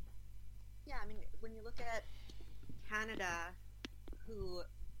 Yeah, I mean, when you look at Canada, who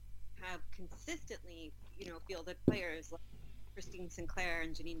have consistently, fielded players like Christine Sinclair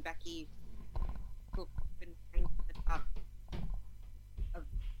and Janine Becky, who've been ranked at the top of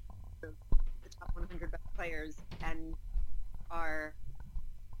the top 100 best players and are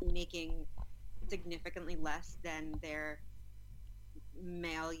making significantly less than their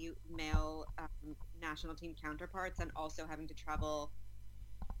male national team counterparts, and also having to travel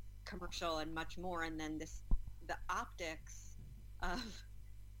commercial and much more, and then the optics of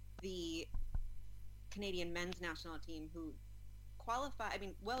the Canadian men's national team, who qualified. I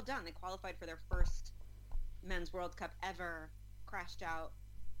mean, well done. They qualified for their first men's World Cup ever, crashed out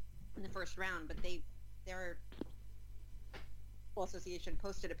in the first round, but their Football Association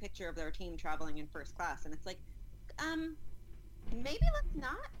posted a picture of their team traveling in first class, and it's like, maybe let's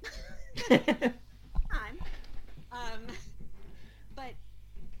not. Time. But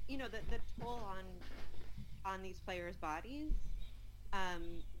you know, the toll on these players' bodies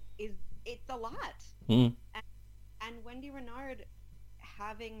it's a lot. Mm. And Wendy Renard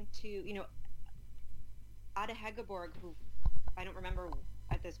having to, you know, Ada Hegerborg, who I don't remember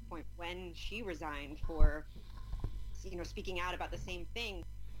at this point when she resigned for, you know, speaking out about the same thing,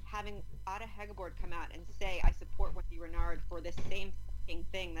 having Ada Hegerborg come out and say, I support Wendy Renard for this same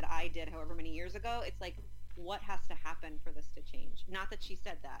thing that I did however many years ago. It's like, what has to happen for this to change? Not that she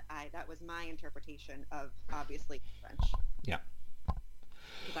said that. That was my interpretation of, obviously, French. Yeah.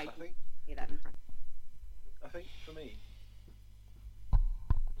 Because I think say that in French. I think for me,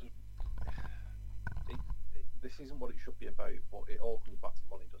 this isn't what it should be about, but it all comes back to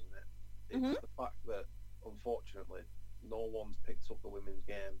money, doesn't it? It's the fact that, unfortunately, no one's picked up the women's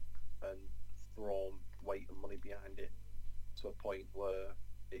game and thrown weight and money behind it to a point where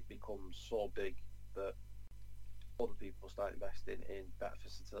it becomes so big that other people start investing in better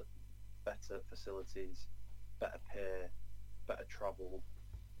facilities, better pay, better travel.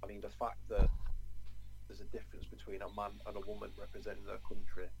 I mean, the fact that there's a difference between a man and a woman representing their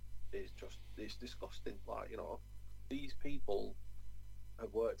country is just, it's disgusting. Like, you know, these people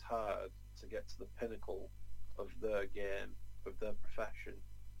have worked hard to get to the pinnacle of their game, of their profession.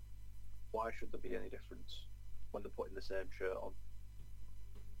 Why should there be any difference when they're putting the same shirt on,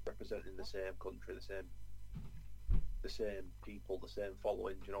 representing the same country, the same people, the same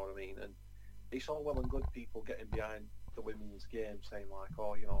following? Do you know what I mean? And it's all well and good people getting behind the women's game, saying like,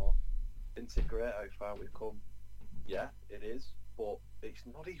 oh, you know, isn't it great how far we've come? Yeah, it is, but it's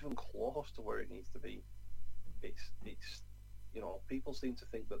not even close to where it needs to be. It's you know, people seem to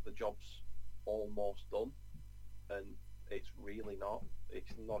think that the job's almost done, and it's really not.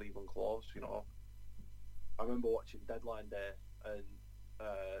 It's not even close, you know. I remember watching Deadline Day, and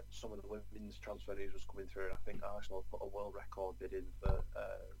some of the women's transfer news was coming through, and I think Arsenal put a world record bid in for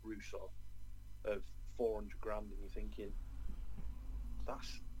Russo of 400 grand, and you're thinking,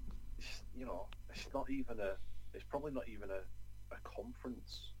 you know, it's probably not even a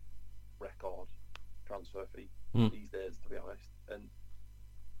conference record transfer fee these days, to be honest. And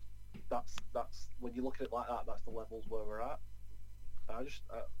that's when you look at it like that, that's the levels where we're at. I just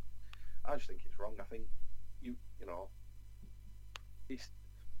think it's wrong. I think you know,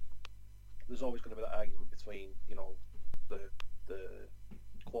 there's always going to be that argument between, you know, the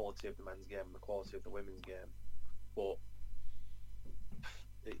quality of the men's game and the quality of the women's game, but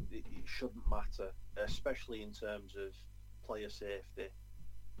it shouldn't matter, especially in terms of player safety,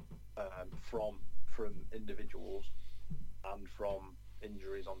 from individuals and from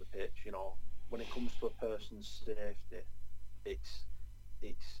injuries on the pitch. You know, when it comes to a person's safety, it's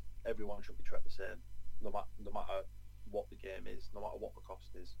everyone should be treated the same, no matter what the game is, no matter what the cost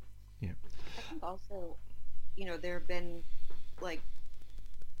is. Yeah. I think also, you know, there have been like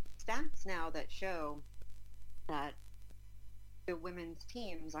stats now that show that the women's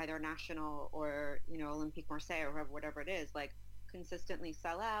teams, either national or, you know, Olympique Marseille or whatever it is, like consistently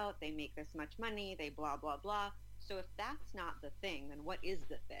sell out, they make this much money, they blah blah blah. So if that's not the thing, then what is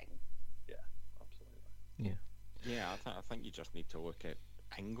the thing? Yeah, absolutely. Yeah, I think you just need to look at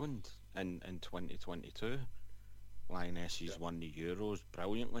England in 2022. Lionesses won the Euros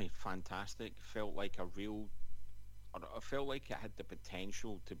brilliantly, fantastic. Felt like it had the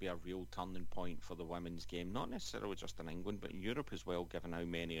potential to be a real turning point for the women's game, not necessarily just in England, but in Europe as well, given how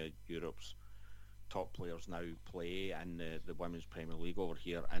many of Europe's top players now play in the Women's Premier League over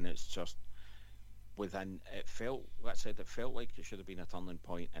here. And it's just it felt like it should have been a turning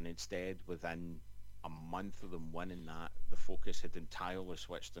point, and instead within a month of them winning that, the focus had entirely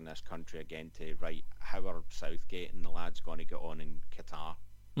switched in this country again to, right, how are Southgate and the lads going to get on in Qatar?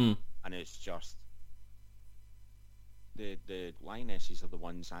 And it's just the Lionesses are the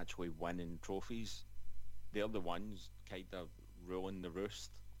ones actually winning trophies. They're the ones kind of ruling the roost.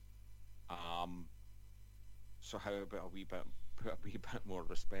 So how about put a wee bit more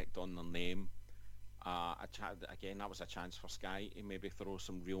respect on their name? Again, that was a chance for Sky to maybe throw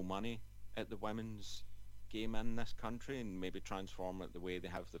some real money at the women's game in this country and maybe transform it the way they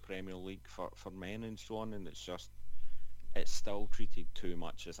have the Premier League for men and so on. And it's just, it's still treated too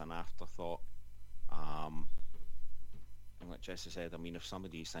much as an afterthought. And like Jesse said, I mean, if some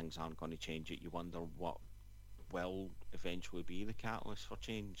of these things aren't going to change it, you wonder what will eventually be the catalyst for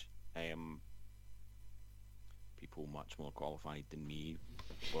change. People much more qualified than me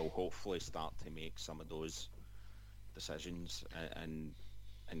will hopefully start to make some of those decisions and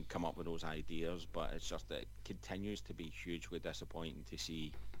come up with those ideas, but it's just that it continues to be hugely disappointing to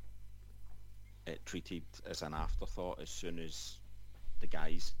see it treated as an afterthought as soon as the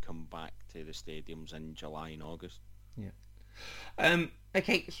guys come back to the stadiums in July and August. Yeah.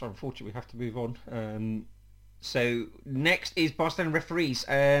 Okay, so unfortunately we have to move on. So next is Barcelona referees.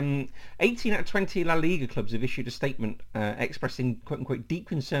 18 out of 20 La Liga clubs have issued a statement expressing quote-unquote deep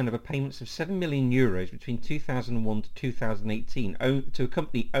concern over payments of €7 million between 2001 to 2018 to a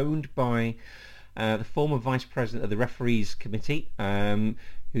company owned by the former vice president of the referees committee, who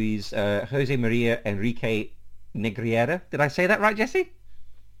is Jose Maria Enrique Negreira. Did I say that right, Jesse?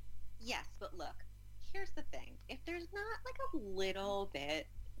 Yes, but look, here's the thing. If there's not like a little bit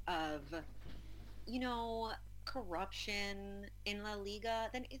of, corruption in La Liga,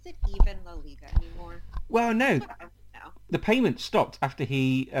 then is it even La Liga anymore? Well, no. That's what I want to know. The payment stopped after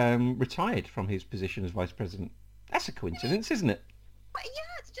he retired from his position as vice president. That's a coincidence, isn't it? But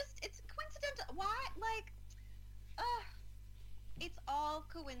yeah, it's coincidental. Why? Like, it's all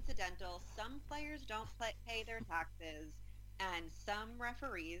coincidental. Some players don't pay their taxes, and some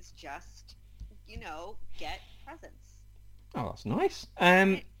referees just, get presents. Oh, that's nice.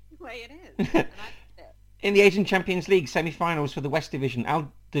 It's the way it is. And I love it. In the Asian Champions League semi-finals for the West Division,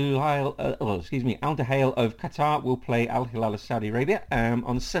 Al Duhail of Qatar will play Al Hilal of Saudi Arabia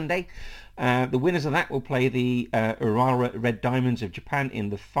on Sunday. The winners of that will play the Urawa Red Diamonds of Japan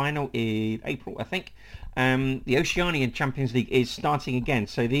in the final in April, I think. The Oceanian Champions League is starting again,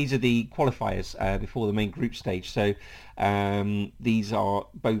 so these are the qualifiers before the main group stage. So these are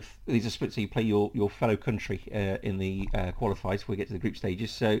split, so you play your fellow country in the qualifiers before we get to the group stages.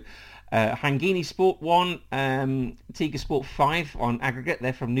 So Hangini Sport 1, Tiga Sport 5 on aggregate,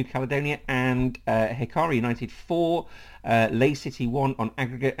 they're from New Caledonia, and Hikari United 4, Ley City 1 on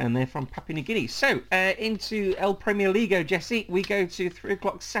aggregate, and they're from Papua New Guinea. So into El Premier Liga, Jesse, we go to 3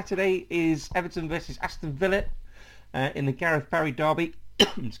 o'clock Saturday is Everton versus Aston Villa in the Gareth Barry derby.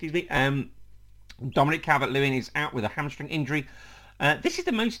 Excuse me. Dominic Calvert-Lewin is out with a hamstring injury. This is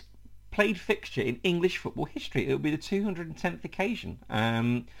the most played fixture in English football history. It will be the 210th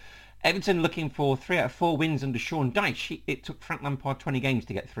occasion. Everton looking for 3 out of 4 wins under Sean Dyche. It took Frank Lampard 20 games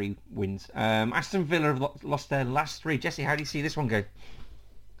to get 3 wins. Aston Villa have lost their last 3. Jesse, how do you see this one go?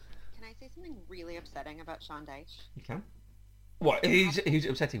 Can I say something really upsetting about Sean Dyche? You can. What? Who's it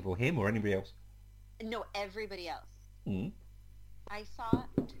upsetting for, him or anybody else? No, everybody else. Mm. I saw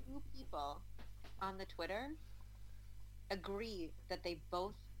 2 people on the Twitter agree that they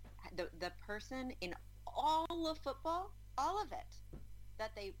both, the person in all of football, all of it,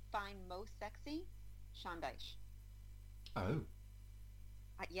 that they find most sexy, Sean Dyche. Oh.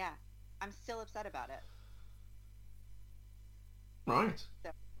 Yeah, I'm still upset about it. Right. So,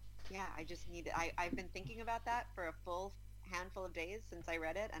 yeah, I just need. I've been thinking about that for a full handful of days since I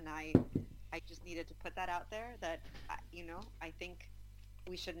read it, and I just needed to put that out there. That I think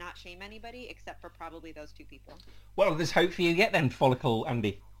we should not shame anybody except for probably those 2 people. Well, there's hope for you yet then, Follicle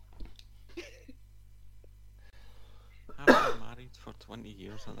Andy. I've been married for 20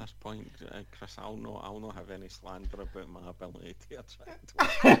 years at this point, Chris. I'll not have any slander about my ability to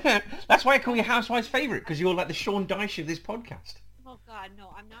attract. That's why I call you Housewife's favourite, because you're like the Sean Dyche of this podcast. Oh God,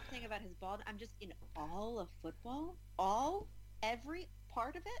 no! I'm not saying about his bald. I'm just in all of football, every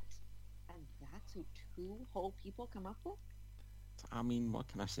part of it, and that's who 2 whole people come up with. I mean, what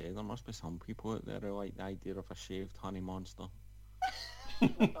can I say? There must be some people out there who like the idea of a shaved honey monster.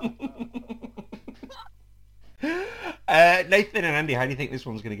 Nathan and Andy, how do you think this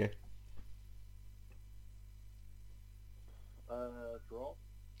one's going to go? Draw.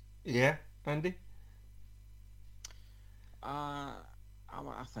 Yeah, Andy? I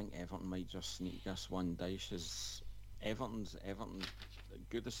think Everton might just sneak this one. Dyche is Everton.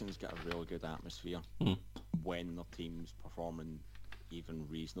 Goodison's got a really good atmosphere when their team's performing even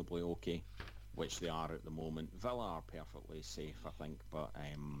reasonably okay, which they are at the moment. Villa are perfectly safe, I think, but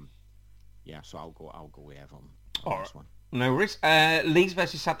yeah. So I'll go with Everton on this one. No worries. Leeds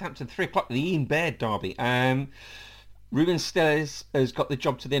versus Southampton, 3 o'clock, the Ian Baird derby. Ruben Stelles has got the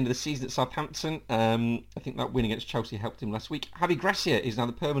job to the end of the season at Southampton. I think that win against Chelsea helped him last week. Javi Gracia is now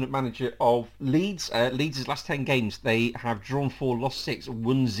the permanent manager of Leeds. Leeds' last 10 games, they have drawn 4, lost 6,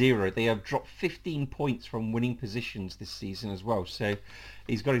 won 0. They have dropped 15 points from winning positions this season as well. So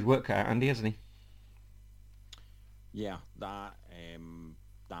he's got his work cut out, Andy, hasn't he? Yeah, that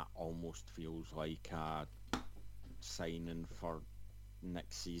almost feels like a signing for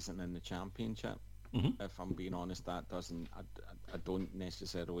next season in the Championship. Mm-hmm. If I'm being honest, that doesn't. I don't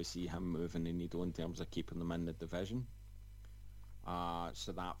necessarily see him moving the needle in terms of keeping them in the division.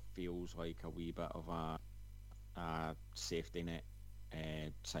 So that feels like a wee bit of a safety net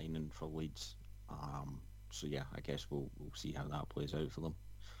signing for Leeds. So yeah, I guess we'll see how that plays out for them.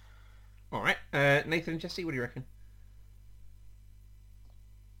 All right, Nathan and Jesse, what do you reckon?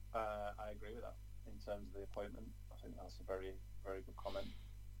 I agree with that. In terms of the appointment, I think that's a very, very good comment.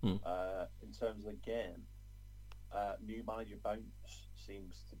 In terms of the game, new manager bounce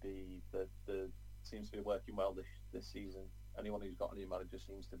seems to be working well this season. Anyone who's got a new manager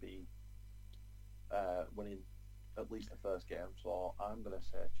seems to be winning at least the first game. So I'm going to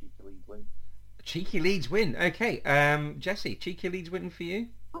say a cheeky Leeds win. Cheeky Leeds win. Okay, Jesse, cheeky Leeds win for you?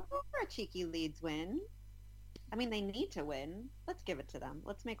 I'll go for a cheeky Leeds win. I mean, they need to win. Let's give it to them.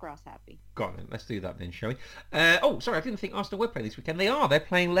 Let's make Ross happy. Got it. Let's do that then, shall we? Sorry, I didn't think Arsenal were playing this weekend. They are. They're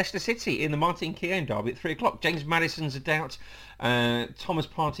playing Leicester City in the Martin Keown derby at 3 o'clock. James Maddison's a doubt. Thomas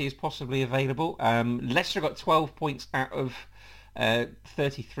Partey is possibly available. Leicester got 12 points out of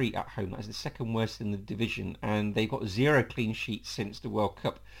 33 at home. That's the second worst in the division. And they've got 0 clean sheets since the World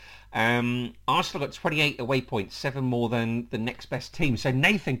Cup. Arsenal got 28 away points, 7 more than the next best team. So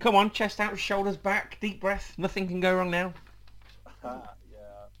Nathan, come on, chest out, shoulders back, deep breath. Nothing can go wrong now. Yeah,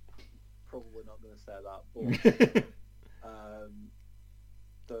 probably not going to say that,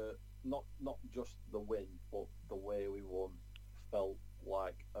 but not just the win, but the way we won felt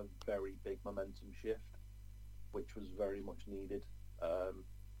like a very big momentum shift, which was very much needed.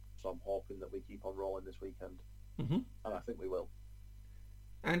 So I'm hoping that we keep on rolling this weekend, and I think we will.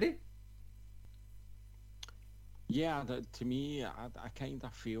 Andy? Yeah, to me, I kind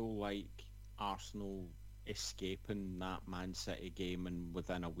of feel like Arsenal escaping that Man City game and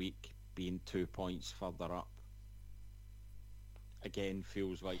within a week being 2 points further up again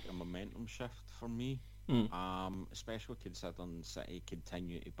feels like a momentum shift for me. Especially considering City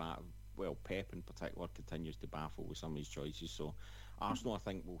continue to battle. Well, Pep in particular continues to baffle with some of his choices. So Arsenal, I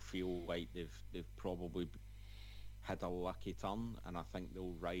think, will feel like they've probably had a lucky turn, and I think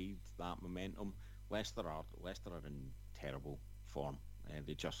they'll ride that momentum. Leicester are in terrible form.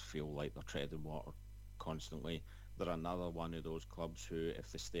 They just feel like they're treading water constantly. They're another one of those clubs who,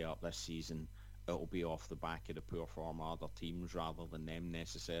 if they stay up this season, it'll be off the back of the poor form of other teams rather than them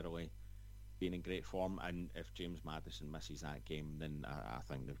necessarily being in great form. And if James Maddison misses that game, then I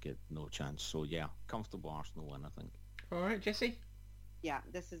think they've got no chance. So yeah, comfortable Arsenal win, I think. All right, Jesse? Yeah,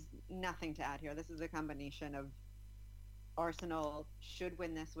 this is nothing to add here. This is a combination of Arsenal should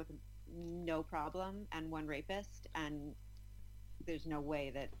win this with no problem and one rapist, and there's no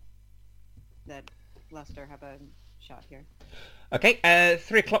way that Leicester have a shot here. Okay,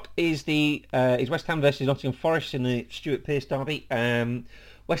 3 o'clock is West Ham versus Nottingham Forest in the Stuart Pearce derby.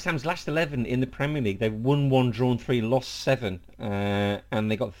 West Ham's last 11 in the Premier League, they've won 1, drawn 3, lost 7,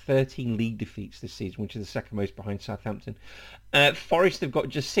 and they got 13 league defeats this season, which is the second most behind Southampton. Forest have got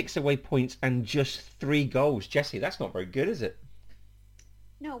just 6 away points and just 3 goals. Jesse, that's not very good, is it?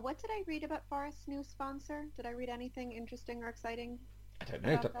 No, what did I read about Forest's new sponsor? Did I read anything interesting or exciting? I don't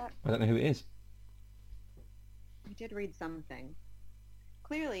know. That? I don't know who it is. I did read something.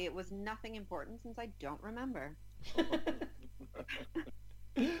 Clearly, it was nothing important since I don't remember.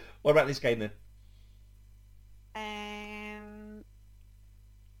 What about this game then?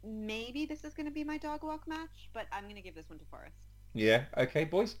 Maybe this is going to be my dog walk match, but I'm going to give this one to Forest. Yeah. Okay,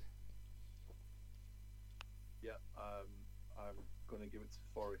 boys. Yeah, I'm going to give it to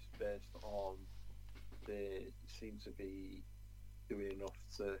Forest based on they seem to be doing enough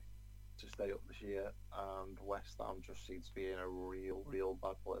to stay up this year, and West Ham just seems to be in a real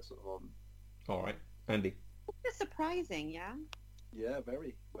bad place at the moment. All right, Andy. It's surprising, yeah? Yeah,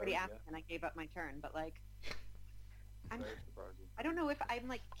 very. Already asked and I gave up my turn, but like, Very surprising. I don't know if I'm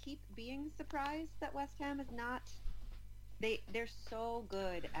like keep being surprised that West Ham is not. They're so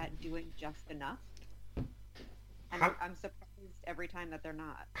good at doing just enough, and I'm surprised every time that they're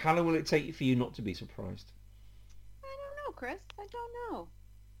not. How long will it take for you not to be surprised? I don't know, Chris. I don't know.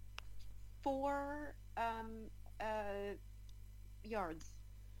 4 yards.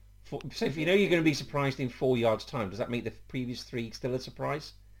 So if you know you're going to be surprised in 4 yards' time, does that make the previous 3 still a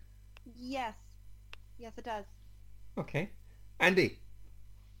surprise? Yes, it does. Okay. Andy,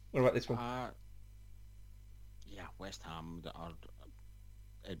 what about this one? Yeah, West Ham are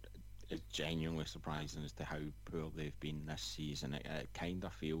it's genuinely surprising as to how poor they've been this season. It kind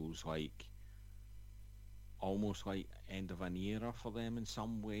of feels like almost like end of an era for them in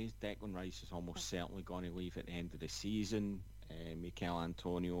some ways. Declan Rice is almost certainly going to leave at the end of the season. Mikel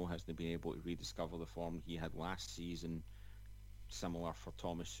Antonio hasn't been able to rediscover the form he had last season. Similar for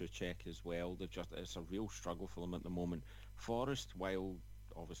Thomas Souček as well. It's a real struggle for them at the moment. Forest, while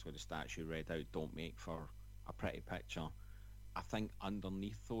obviously the stats you read out don't make for a pretty picture, I think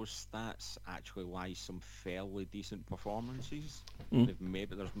underneath those stats actually lies some fairly decent performances. There's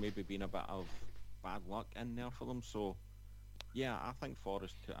maybe been a bit of bad luck in there for them. So yeah, I think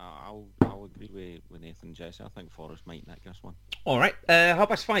Forest. I'll agree with Nathan and Jesse. I think Forest might nick this one. All right.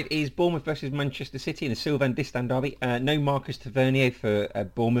 5:30 is Bournemouth versus Manchester City in the Sylvain Distin derby. No Marcus Tavernier for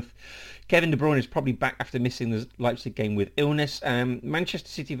Bournemouth. Kevin De Bruyne is probably back after missing the Leipzig game with illness. Manchester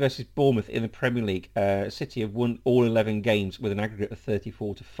City versus Bournemouth in the Premier League. City have won all 11 games with an aggregate of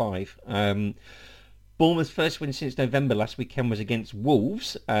 34-5. Bournemouth's first win since November last weekend was against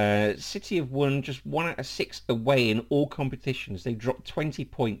Wolves. City have won just 1 out of 6 away in all competitions. They've dropped 20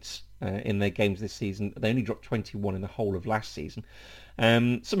 points in their games this season. They only dropped 21 in the whole of last season.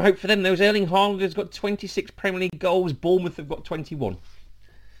 Some hope for them. Erling Haaland has got 26 Premier League goals. Bournemouth have got 21.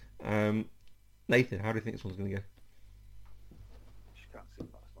 Nathan, how do you think this one's going to go? You can't see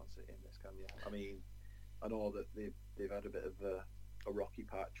Man City in this, can you? I mean, I know that they've had a bit of a rocky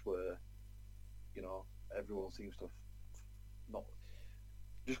patch where, you know, everyone seems to have not.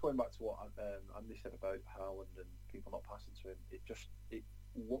 Just going back to what Andy said about Haaland and people not passing to him, it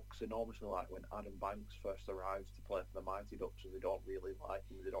looks enormously like when Adam Banks first arrives to play for the Mighty Ducks, and they don't really like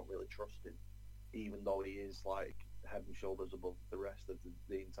him, they don't really trust him, even though he is like head and shoulders above the rest of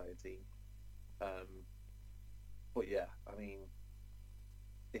the entire team. But yeah, I mean,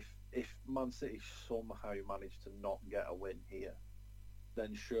 if Man City somehow managed to not get a win here,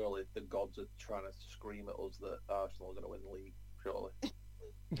 then surely the gods are trying to scream at us that Arsenal are going to win the league, surely.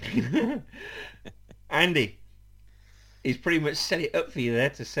 Andy, he's pretty much set it up for you there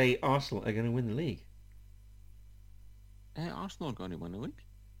to say Arsenal are going to win the league. Arsenal are going to win the league?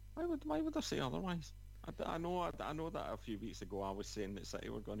 Why would I say otherwise? I know that a few weeks ago I was saying that City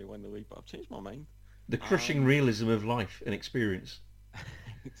were going to win the league, but I've changed my mind. The crushing realism of life and experience.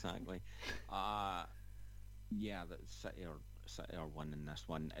 Exactly. Yeah, that City are winning this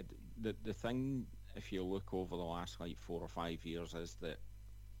one. The thing, if you look over the last like 4 or 5 years, is that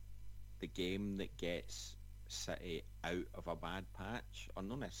the game that gets City out of a bad patch, or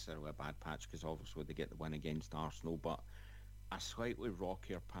not necessarily a bad patch, because obviously they get the win against Arsenal, but a slightly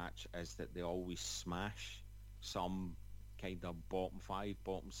rockier patch is that they always smash some kind of bottom 5,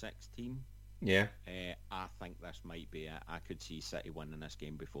 bottom 6 team. Yeah. I think this might be it. I could see City winning this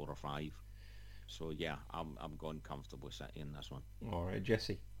game by 4 or 5. So yeah, I'm going comfortably City in this one. All right,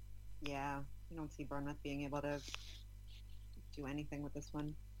 Jesse. Yeah, I don't see Bournemouth being able to do anything with this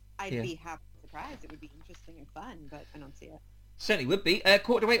one. I'd be happy surprised. It would be interesting and fun, but I don't see it. Certainly would be.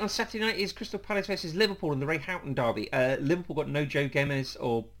 Quarter to wait on Saturday night is Crystal Palace versus Liverpool in the Ray Houghton derby. Liverpool got no Joe Gomez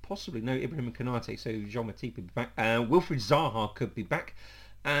or possibly no Ibrahim Konate, so Jean Matip will be back. Wilfried Zaha could be back.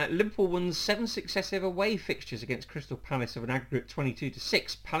 Liverpool won 7 successive away fixtures against Crystal Palace of an aggregate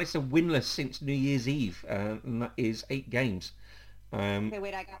 22-6. Palace are winless since New Year's Eve, and that is 8 games. Okay,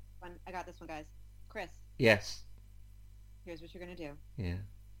 wait, I got this one, guys. Chris. Yes. Here's what you're going to do. Yeah.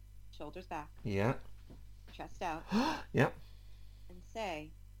 Shoulders back. Yeah. Chest out. Yep. And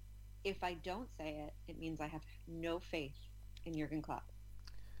say, if I don't say it, it means I have no faith in Jurgen Klopp.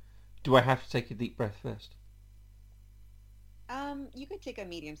 Do I have to take a deep breath first? You could take a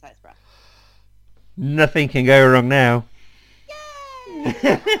medium-sized breath. Nothing can go wrong now. Yay!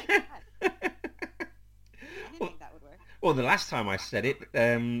 I didn't think that would work. Well, the last time I said it,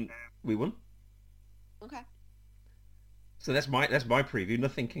 we won. Okay. So that's my preview.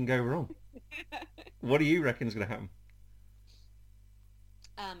 Nothing can go wrong. What do you reckon is going to happen?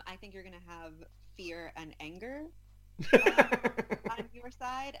 I think you're going to have fear and anger on your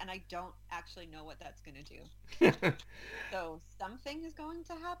side, and I don't actually know what that's going to do. So something is going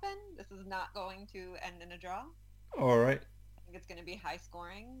to happen. This is not going to end in a draw. All right. I think it's going to be high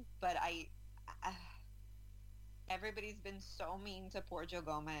scoring, but everybody's been so mean to poor Joe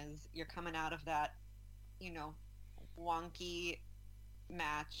Gomez. You're coming out of that, wonky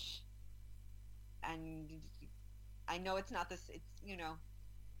match, and I know it's not this. It's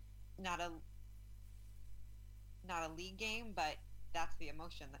not a league game, but that's the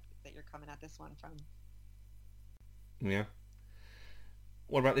emotion that you're coming at this one from. Yeah.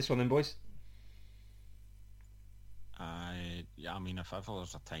 What about this one then, boys? I mean, if ever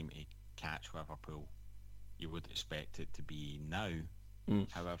there's a time to catch Liverpool, you would expect it to be now.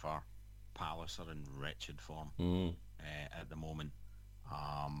 However, Palace are in wretched form at the moment.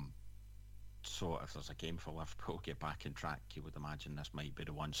 So if there's a game for Liverpool get back in track, you would imagine this might be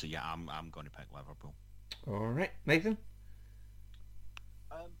the one. So yeah, I'm going to pick Liverpool. All right, Nathan.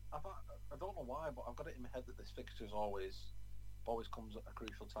 I don't know why, but I've got it in my head that this fixture's always comes at a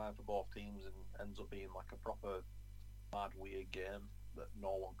crucial time for both teams and ends up being like a proper mad weird game that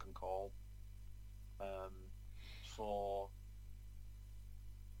no one can call. So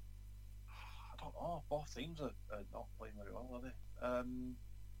I don't know. Both teams are not playing very well, are they?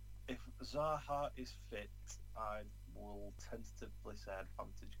 If Zaha is fit, I will tentatively say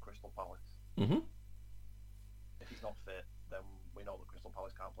advantage Crystal Palace. Mm-hmm. If he's not fit, then we know that Crystal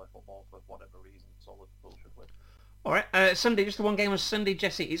Palace can't play football for whatever reason, so Liverpool should win. All right, Sunday, just the one game on Sunday,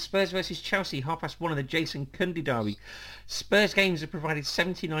 Jesse. It's Spurs versus Chelsea, 1:30 of the Jason Cundy derby. Spurs games have provided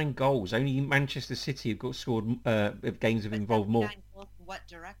 79 goals. Only Manchester City have got scored games have involved more. What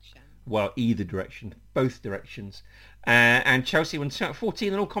direction? Well, either direction, both directions. And Chelsea won 2 out of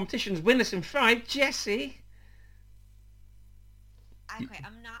 14 in all competitions, winless in 5. Jesse. Okay,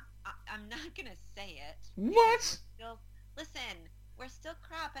 I'm not gonna say it. What? We're still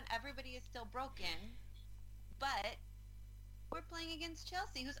crap, and everybody is still broken. But we're playing against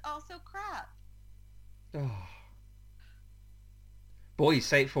Chelsea, who's also crap. Oh. Boys,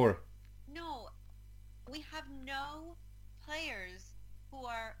 say it for her. No, we have no players who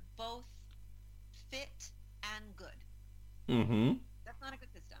are both fit and good. Mm-hmm. That's not a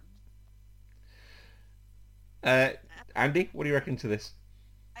good system. Andy, what do you reckon to this?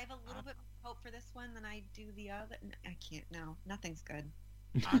 I have a little bit more hope for this one than I do the other. I can't. No, nothing's good.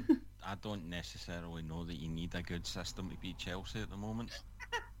 I don't necessarily know that you need a good system to beat Chelsea at the moment.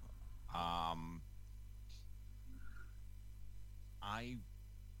 From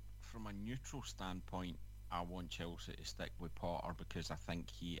a neutral standpoint, I want Chelsea to stick with Potter because I think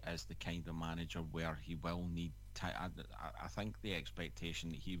he is the kind of manager where he will need I think the expectation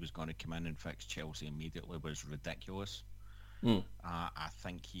that he was going to come in and fix Chelsea immediately was ridiculous. I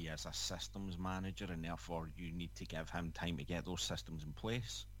think he is a systems manager, and therefore you need to give him time to get those systems in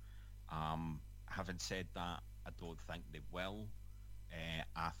place. Having said that, I don't think they will.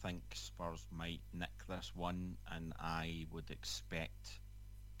 I think Spurs might nick this one, and I would expect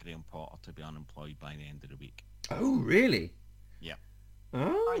Graham Potter to be unemployed by the end of the week. Oh, really? Yeah.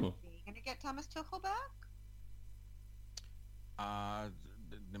 Oh. Are they going to get Thomas Tuchel back?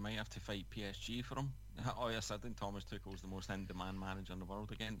 They might have to fight PSG for him. Oh yes, I think Thomas Tuchel's the most in-demand manager in the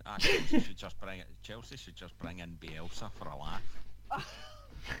world again. Chelsea should just bring in Bielsa for a laugh.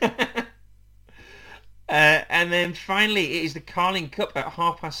 And then finally, it is the Carling Cup at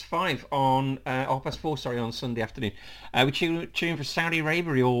 5:30 on 4:30 on Sunday afternoon. We're cheering for Saudi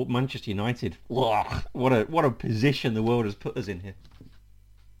Arabia or Manchester United. What a position the world has put us in here.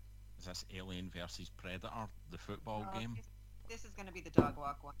 Is this Alien versus Predator, the football game? This is going to be the dog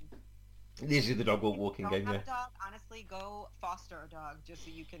walk one. This is the dog walking game, yeah. A dog, honestly, go foster a dog just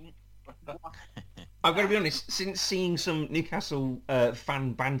so you can walk. I've got to be honest, since seeing some Newcastle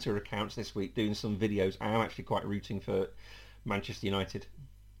fan banter accounts this week doing some videos, I am actually quite rooting for Manchester United.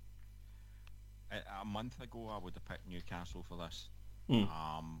 A month ago I would have picked Newcastle for this,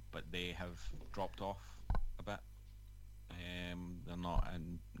 but they have dropped off a bit. They're not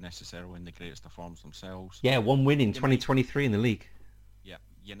necessarily in the greatest of forms themselves. Yeah, one win in 2023 in the league. Yeah,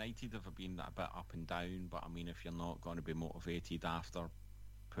 United have been a bit up and down, but I mean, if you're not going to be motivated after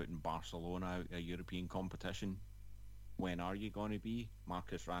putting Barcelona out of European competition, when are you going to be?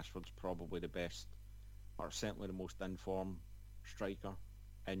 Marcus Rashford's probably the best, or certainly the most informed striker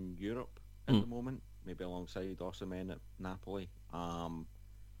in Europe at the moment, maybe alongside Osimhen at Napoli.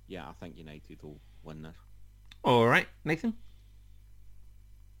 Yeah, I think United will win this. All right, Nathan?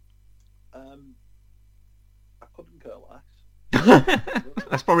 I couldn't care less.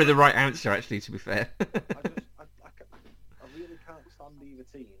 That's probably the right answer, actually, to be fair. I really can't stand either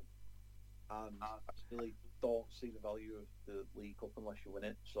team, and I really don't see the value of the League Cup unless you win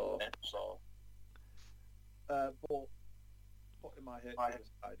it. But putting my head aside,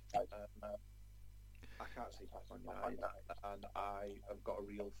 I can't see past Man United, and I have got a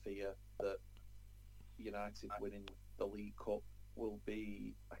real fear that United winning the League Cup will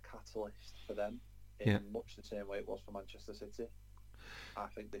be a catalyst for them in much the same way it was for Manchester City. I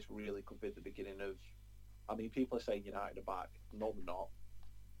think this really could be the beginning of... I mean, people are saying United are back. No, they're not.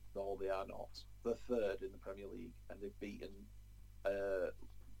 No, they are not. They're third in the Premier League, and they've beaten a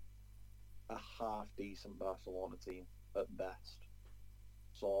half-decent Barcelona team at best.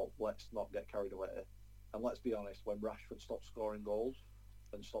 So let's not get carried away. And let's be honest, when Rashford stops scoring goals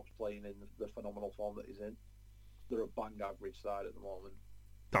and stops playing in the phenomenal form that he's in, they're a bang average side at the moment.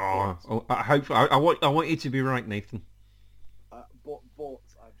 I want you to be right, Nathan. But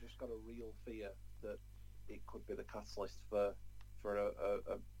I I've just got a real fear that it could be the catalyst for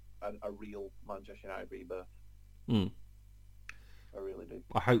a real Manchester United rebirth. I really do.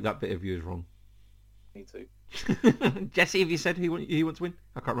 I hope that bit of you is wrong. Me too. Jesse, have you said who you want to win?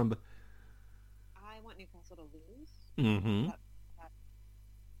 I can't remember. I want Newcastle to lose. Mm-hmm. That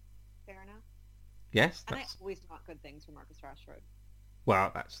fair enough. Yes, And I that's... always want good things for Marcus Rashford.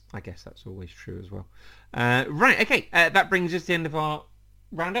 Well, I guess that's always true as well. Right, okay. That brings us to the end of our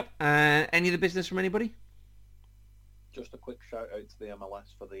roundup. Any other business from anybody? Just a quick shout out to the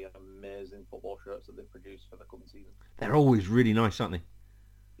MLS for the amazing football shirts that they've produced for the coming season. They're always really nice, aren't they?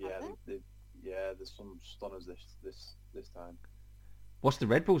 Yeah, there's some stunners this time. What's the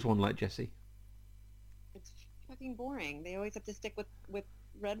Red Bulls one like, Jesse? It's fucking boring. They always have to stick with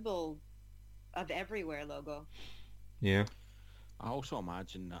Red Bull of everywhere logo. Yeah. I also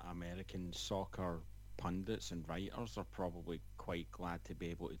imagine that American soccer pundits and writers are probably quite glad to be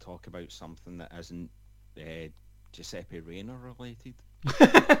able to talk about something that isn't Giuseppe Reina related.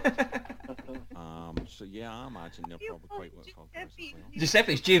 So yeah, I imagine they're probably quite looking forward to this as well.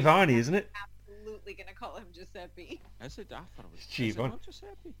 Giuseppe's Giovanni, isn't it? Absolutely gonna call him Giuseppe. Is it? I thought it was Giovanni.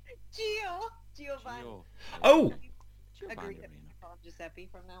 Giuseppe. Giovanni. Oh! Giovanni Agreed. Reina. Call him Giuseppe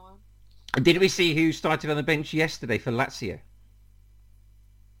from now on. Did we see who started on the bench yesterday for Lazio?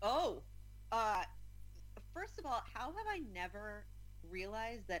 Oh, first of all, how have I never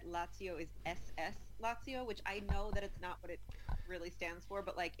realized that Lazio is SS Lazio, which I know that it's not what it really stands for,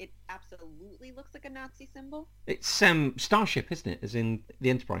 but like it absolutely looks like a Nazi symbol. It's Starship, isn't it? As in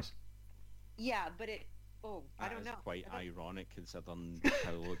the Enterprise. Yeah, but I don't know. It's quite ironic considering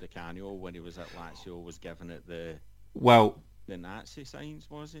Paolo Di Canio, when he was at Lazio, was giving it the Nazi signs,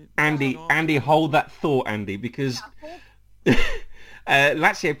 was it? Andy, hold that thought, Andy, because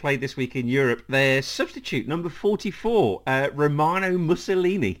Lazio played this week in Europe. Their substitute, number 44, Romano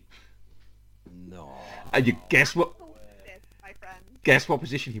Mussolini. No. And you guess what? My friend. Guess what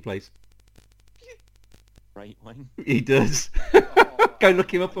position he plays? Right wing. He does. Go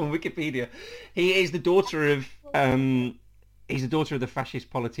look him up on Wikipedia. He is the daughter of the fascist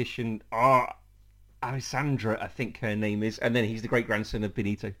politician Alessandra, I think her name is, and then he's the great grandson of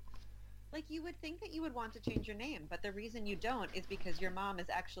Benito. Like, you would think that you would want to change your name, but the reason you don't is because your mom is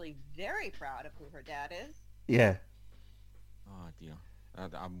actually very proud of who her dad is. Yeah. Oh dear.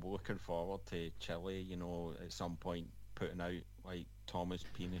 I'm looking forward to Chile, at some point putting out like Thomas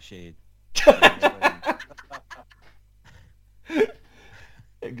Pinochet.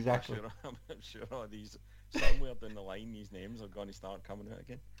 Exactly. I'm sure all these, somewhere down the line, these names are going to start coming out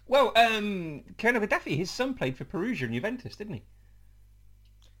again. Well, Colonel Gaddafi, his son played for Perugia and Juventus, didn't he?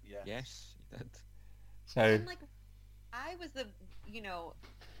 Yes, he did. So. And, like, I was the,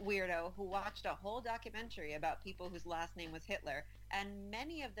 weirdo who watched a whole documentary about people whose last name was Hitler, and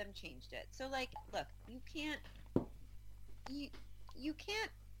many of them changed it. So, like, look, you can't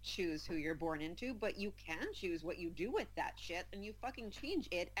choose who you're born into, but you can choose what you do with that shit, and you fucking change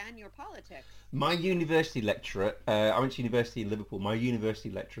it and your politics. My university lecturer, I went to university in Liverpool, my university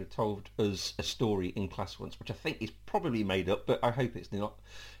lecturer told us a story in class once, which I think is probably made up, but I hope it's not.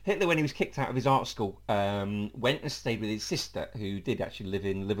 Hitler, when he was kicked out of his art school, went and stayed with his sister, who did actually live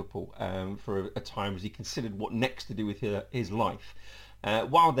in Liverpool for a time as he considered what next to do with his life.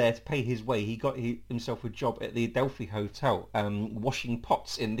 While there, to pay his way, he got himself a job at the Adelphi Hotel, washing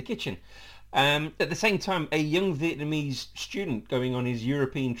pots in the kitchen. At the same time, a young Vietnamese student going on his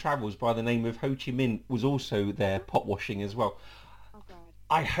European travels by the name of Ho Chi Minh was also there pot washing as well. Oh, God.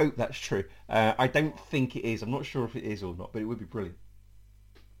 I hope that's true. I don't think it is. I'm not sure if it is or not, but it would be brilliant.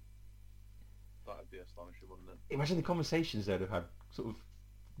 That would be astonishing, wouldn't it? Imagine the conversations they'd have had, sort of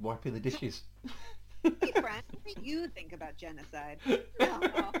wiping the dishes. Hey, friend, what do you think about genocide? Think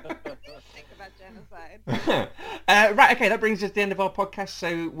about genocide. Right, okay, that brings us to the end of our podcast.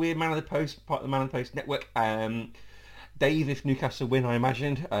 So we're Man of the Post, part of the Man of the Post network. Dave, if Newcastle win, I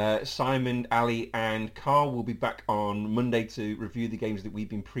imagined. Simon, Ali and Carl will be back on Monday to review the games that we've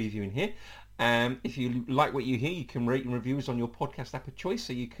been previewing here. If you like what you hear, you can rate and review us on your podcast app of choice.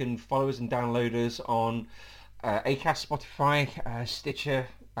 So you can follow us and download us on Acast, Spotify, Stitcher,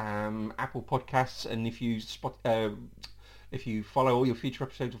 Apple Podcasts, and if you follow, all your future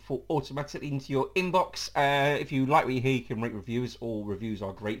episodes will fall automatically into your inbox. If you like what you hear, you can rate reviews. All reviews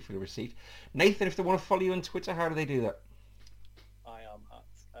are gratefully received. Nathan, if they want to follow you on Twitter, how do they do that? I am at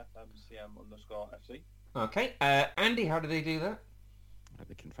FMCM_FC. Okay. Andy, how do they do that?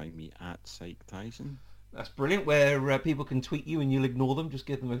 They can find me at Psych Tyson. That's brilliant, where people can tweet you and you'll ignore them, just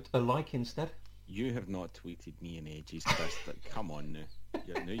give them a like instead. You have not tweeted me in ages, Chris. Come on now.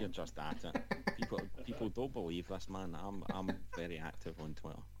 You're just at it. People don't believe this, man. I'm very active on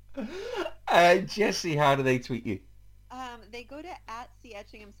Twitter. Jesse, how do they tweet you? They go to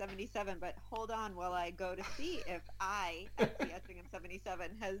 @CEtchingham77, but hold on while I go to see if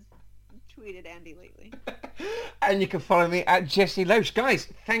 @CEtchingham77 has tweeted Andy lately. And you can follow me @Jesse Loach. Guys,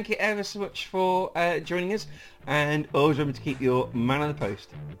 thank you ever so much for joining us, and always remember to keep your man on the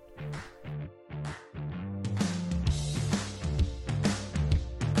post.